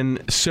he's been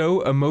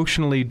so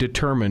emotionally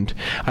determined.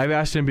 I've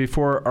asked him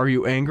before, "Are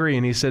you angry?"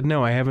 And he said,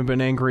 "No, I haven't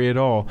been angry at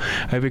all.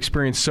 I've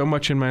experienced so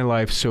much in my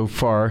life so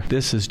far.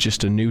 This is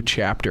just a new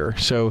chapter."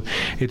 So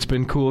it's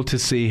been cool to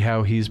see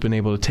how he's been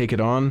able to take it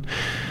on.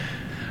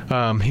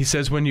 He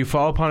says, when you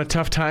fall upon a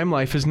tough time,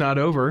 life is not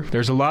over.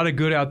 There's a lot of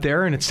good out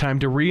there, and it's time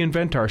to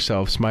reinvent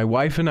ourselves. My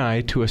wife and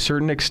I, to a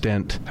certain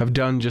extent, have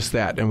done just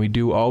that, and we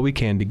do all we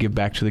can to give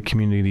back to the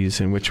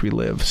communities in which we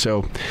live.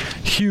 So,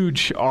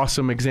 huge,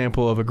 awesome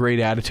example of a great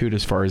attitude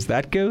as far as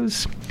that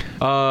goes.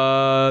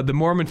 The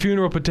Mormon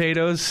funeral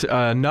potatoes,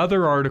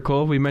 another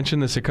article. We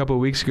mentioned this a couple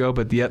of weeks ago,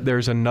 but yet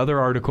there's another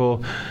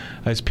article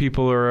as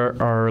people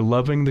are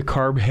loving the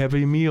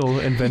carb-heavy meal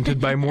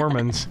invented by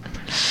Mormons.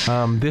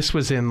 This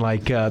was in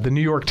the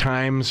New York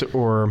Times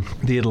or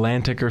the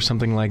Atlantic or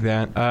something like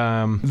that.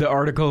 The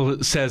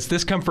article says,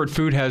 this comfort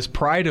food has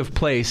pride of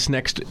place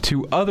next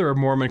to other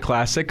Mormon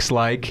classics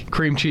like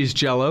cream cheese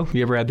Jell-O.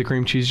 You ever had the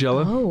cream cheese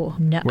Jell-O? Oh,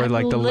 no. Where,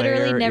 I've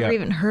literally never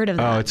even heard of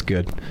that. Oh, it's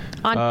good.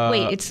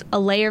 Wait, it's a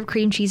layer of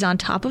cream cheese on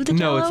top of the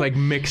Jell-O? No, it's like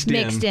mixed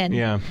in.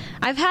 Yeah.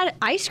 I've had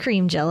ice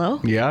cream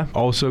Jell-O. Yeah,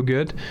 also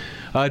good.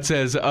 It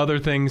says other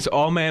things,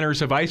 all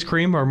manners of ice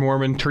cream are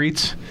Mormon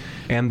treats,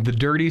 and the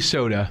dirty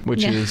soda,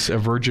 which is a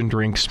virgin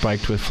drink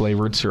spiked with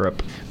flavored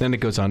syrup. Then it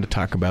goes on to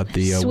talk about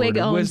the word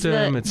of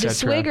wisdom, etc. Does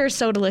Swig or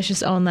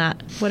Sodalicious own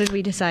that? What did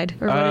we decide?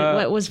 Or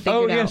what was figured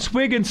out? Oh, yeah,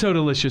 Swig and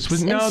Sodalicious.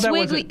 Swig and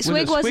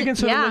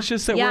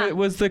Sodalicious that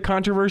was the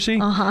controversy?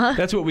 Uh-huh.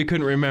 That's what we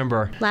couldn't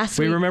remember. Last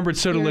week. We remembered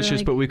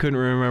Sodalicious, but we couldn't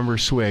remember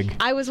Swig.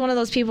 I was one of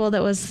those people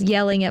that was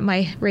yelling at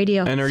my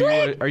radio. And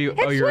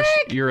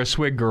you're a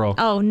Swig girl?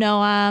 Oh, no,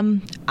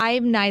 I'm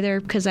neither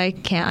because I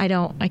can't.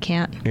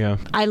 Yeah.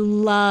 I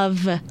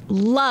love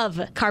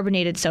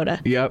carbonated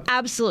soda. Yep.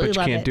 Absolutely love it.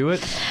 But you can't do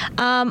it?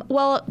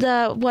 Well,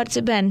 what's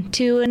it been?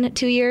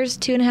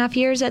 2.5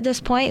 years at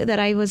this point that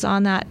I got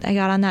on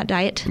that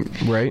diet.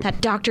 Right.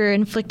 That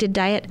doctor-inflicted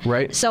diet.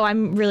 Right. So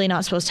I'm really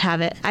not supposed to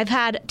have it. I've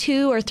had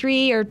 2 or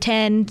 3 or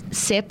 10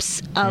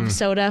 sips of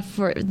soda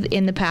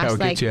in the past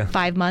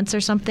 5 months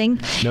or something.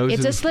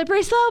 It's a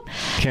slippery slope.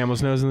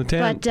 Camel's nose in the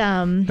tent.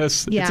 But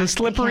it's a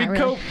slippery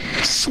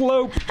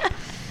slope.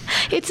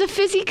 It's a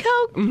fizzy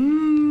Coke.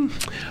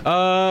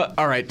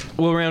 All right,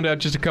 we'll round out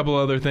just a couple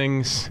other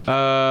things.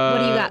 What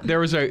do you got? There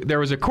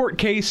was a court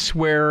case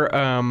where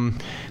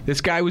this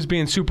guy was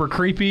being super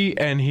creepy,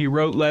 and he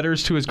wrote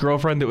letters to his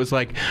girlfriend that was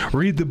like,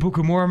 "Read the Book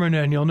of Mormon,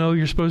 and you'll know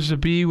you're supposed to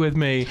be with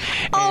me."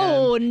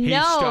 Oh, and no!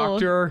 He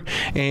stalked her,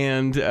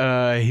 and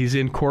he's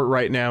in court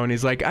right now, and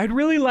he's like, "I'd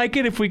really like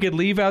it if we could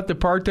leave out the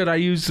part that I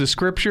use the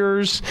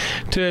scriptures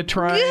to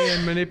try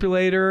and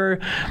manipulate her."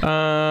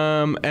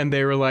 And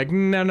they were like,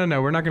 "No,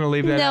 we're not going to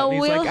leave that out."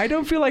 And he's like, "I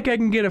don't feel like I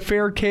can get a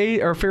fair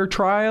case or fair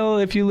trial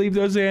if you leave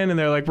those in." And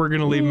they're like, "We're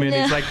going to leave them in."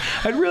 He's like,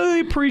 "I'd really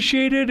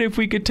appreciate it if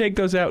we could take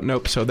those out."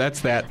 Nope. So that's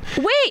that.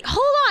 Wait,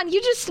 hold on. I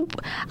feel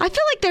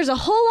like there's a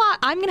whole lot.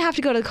 I'm going to have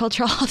to go to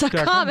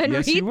culturalhall.com and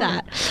read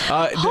that.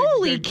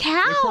 Holy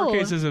cow. The court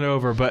case isn't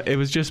over, but it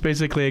was just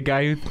basically a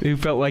guy who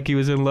felt like he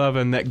was in love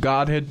and that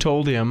God had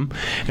told him,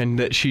 and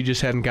that she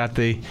just hadn't got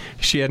the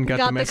message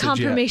the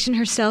confirmation yet.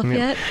 Herself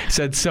yet.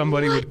 Said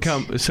somebody would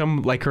come,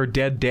 like her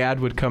dead dad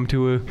would come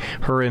to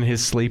her in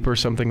his sleep or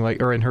something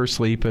or in her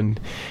sleep and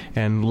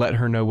let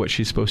her know what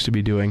she's supposed to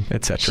be doing,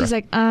 etc. She's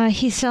like,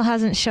 he still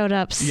hasn't showed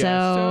up,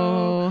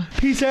 so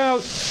peace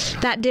out.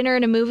 That dinner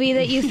and a movie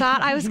that you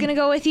thought I was going to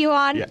go with you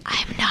on,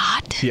 I'm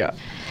not. Yeah.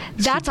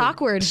 That's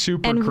awkward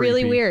super and creepy.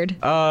 Really weird.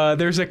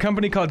 There's a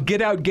company called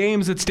Get Out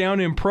Games that's down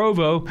in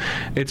Provo.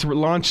 It's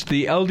launched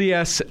the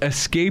LDS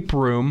Escape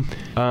Room,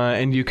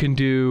 and you can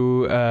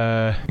do...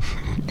 Are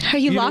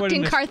you locked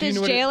in Carthage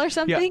jail or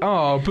something? Yeah.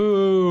 Oh,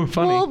 boo.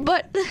 Funny. Well,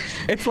 but...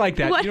 It's like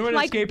that. You know what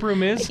an escape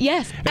room is?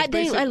 Yes.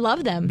 I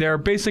love them. They're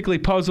basically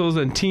puzzles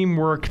and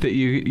teamwork that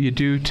you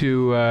do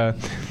to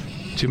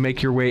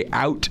make your way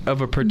out of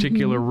a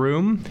particular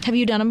room. Have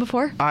you done them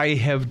before? I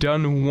have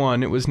done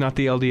one. It was not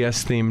the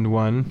LDS themed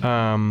one.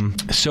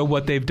 So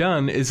what they've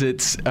done is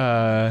it's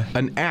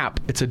an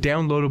app. It's a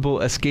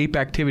downloadable escape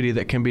activity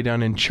that can be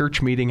done in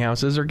church meeting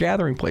houses or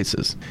gathering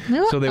places.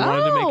 So they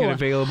wanted to make it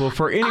available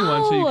for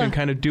anyone, so you can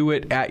kind of do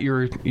it at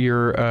your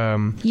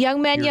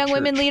young men, young church.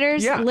 women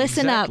leaders. Yeah,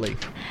 listen exactly. up.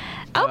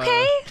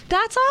 Okay,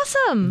 that's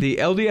awesome. The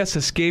LDS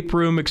Escape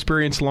Room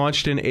experience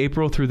launched in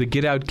April through the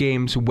Get Out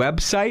Games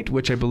website,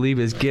 which I believe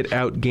is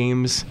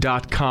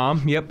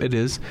getoutgames.com. Yep, it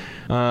is.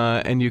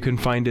 And you can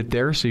find it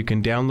there, so you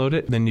can download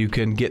it. Then you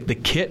can get the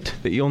kit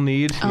that you'll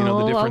need.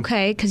 The different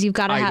because you've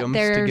got to have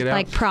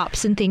their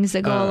props and things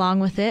that go along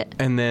with it.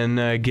 And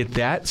then get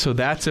that. So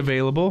that's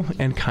available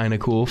and kind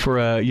of cool for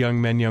a young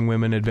men, young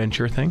women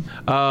adventure thing.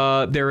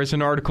 There is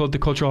an article at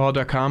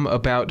theculturalhall.com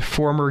about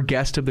former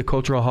guest of the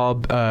Cultural Hall,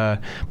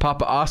 Papa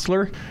Bob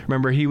Osler.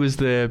 Remember, he was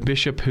the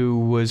bishop who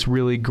was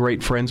really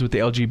great friends with the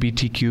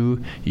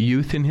LGBTQ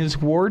youth in his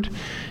ward.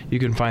 You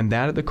can find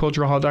that at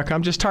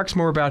theculturalhall.com. Just talks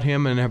more about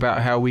him and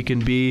about how we can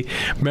be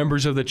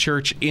members of the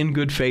church in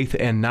good faith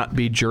and not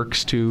be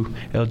jerks to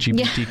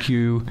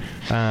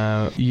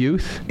LGBTQ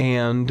youth.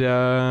 And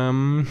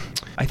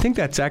I think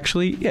that's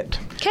actually it.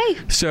 Okay.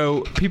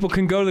 So people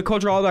can go to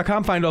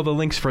theculturalhall.com, find all the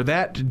links for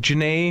that.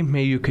 Janae,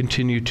 may you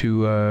continue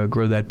to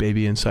grow that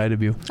baby inside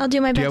of you. I'll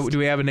do my best. Do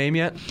we have a name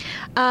yet?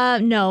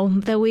 No.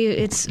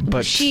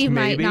 But she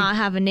might maybe? not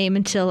have a name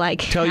until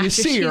Till you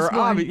see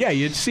her. Yeah,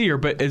 you'd see her.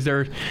 But is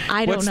there?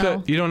 I don't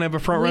know. You don't have a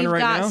front runner right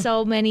now? We've got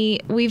so many.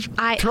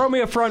 Throw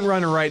me a front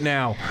runner right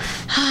now.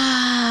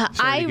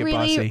 I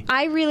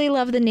really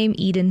love the name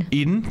Eden.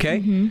 Eden, okay.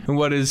 And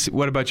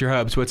what about your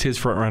hubs? What's his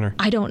front runner?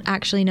 I don't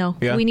actually know.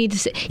 Yeah? We need to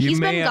see. He's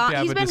been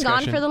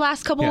gone for the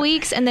last couple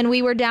weeks, and then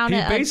we were down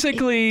at a tournament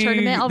over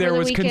the weekend. There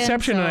was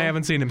conception, and I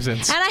haven't seen him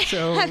since. And I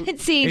haven't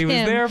seen him. He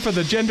was there for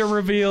the gender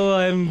reveal,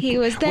 and he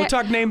was there. We'll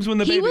talk names when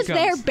the baby comes. He was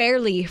there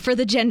barely for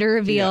the gender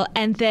reveal,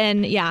 and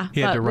then he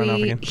had to run off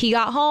again. He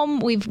got home.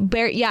 We've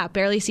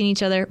barely seen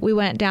each other. We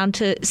went down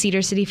to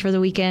Cedar City for the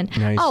weekend.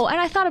 Nice. Oh, and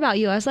I thought about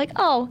you. I was like,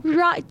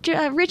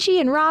 Richie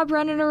and Rob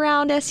running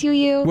around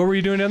SUU. What were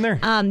you doing down there?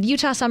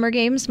 Utah Summer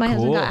Games. My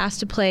husband got asked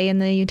to play in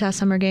the Utah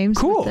Summer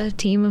Games with the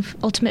team of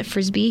Ultimate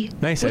Frisbee.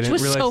 Nice. Which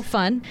was so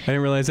fun. I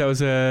didn't realize that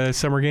was a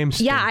Summer Games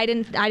thing. Yeah, I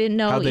didn't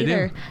know How'd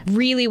either. They do?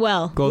 Really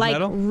well. Gold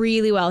medal?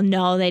 Really well.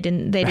 No, they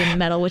didn't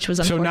medal, which was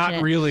unfortunate. So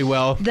not really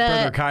well,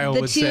 Brother Kyle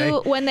would say.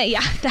 When they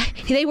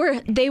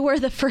were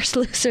the first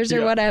losers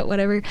or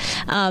whatever.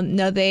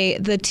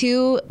 The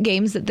two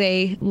games that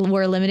they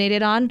were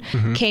eliminated on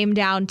came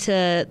down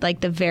to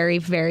the very,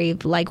 very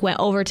went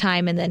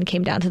overtime and then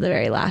came down to the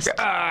very last.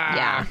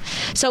 Yeah.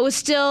 So it was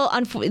still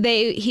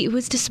he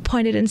was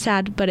disappointed and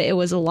sad, but it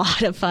was a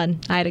lot of fun.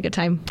 I had a good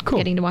time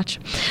getting to watch.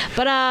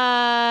 But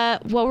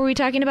what were we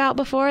talking about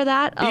before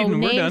that? Eden,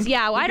 names. We're done.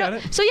 Yeah, I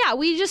don't. So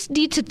we just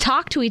need to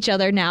talk to each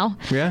other now.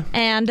 Yeah.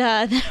 And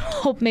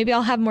hope maybe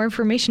I'll have more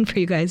information for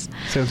you guys.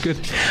 Sounds good.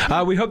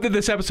 We hope that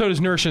this episode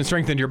has nourished and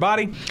strengthened your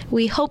body.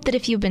 We hope that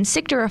if you've been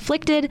sick or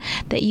afflicted,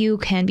 that you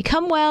can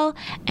become well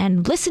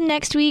and listen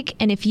next week.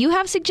 And if you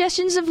have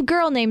suggestions of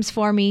girl names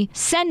for me,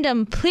 send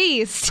them,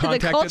 please, to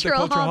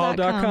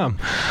theculturalhall.com.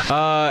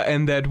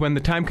 And that when the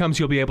time comes,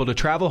 you'll be able to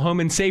travel home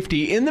in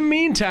safety. In the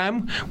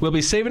meantime, we'll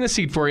be saving a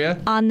seat for you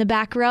on the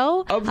back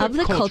row of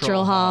the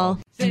Cultural Hall.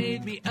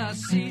 Save me a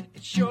seat,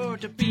 it's sure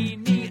to be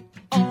neat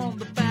on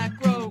the back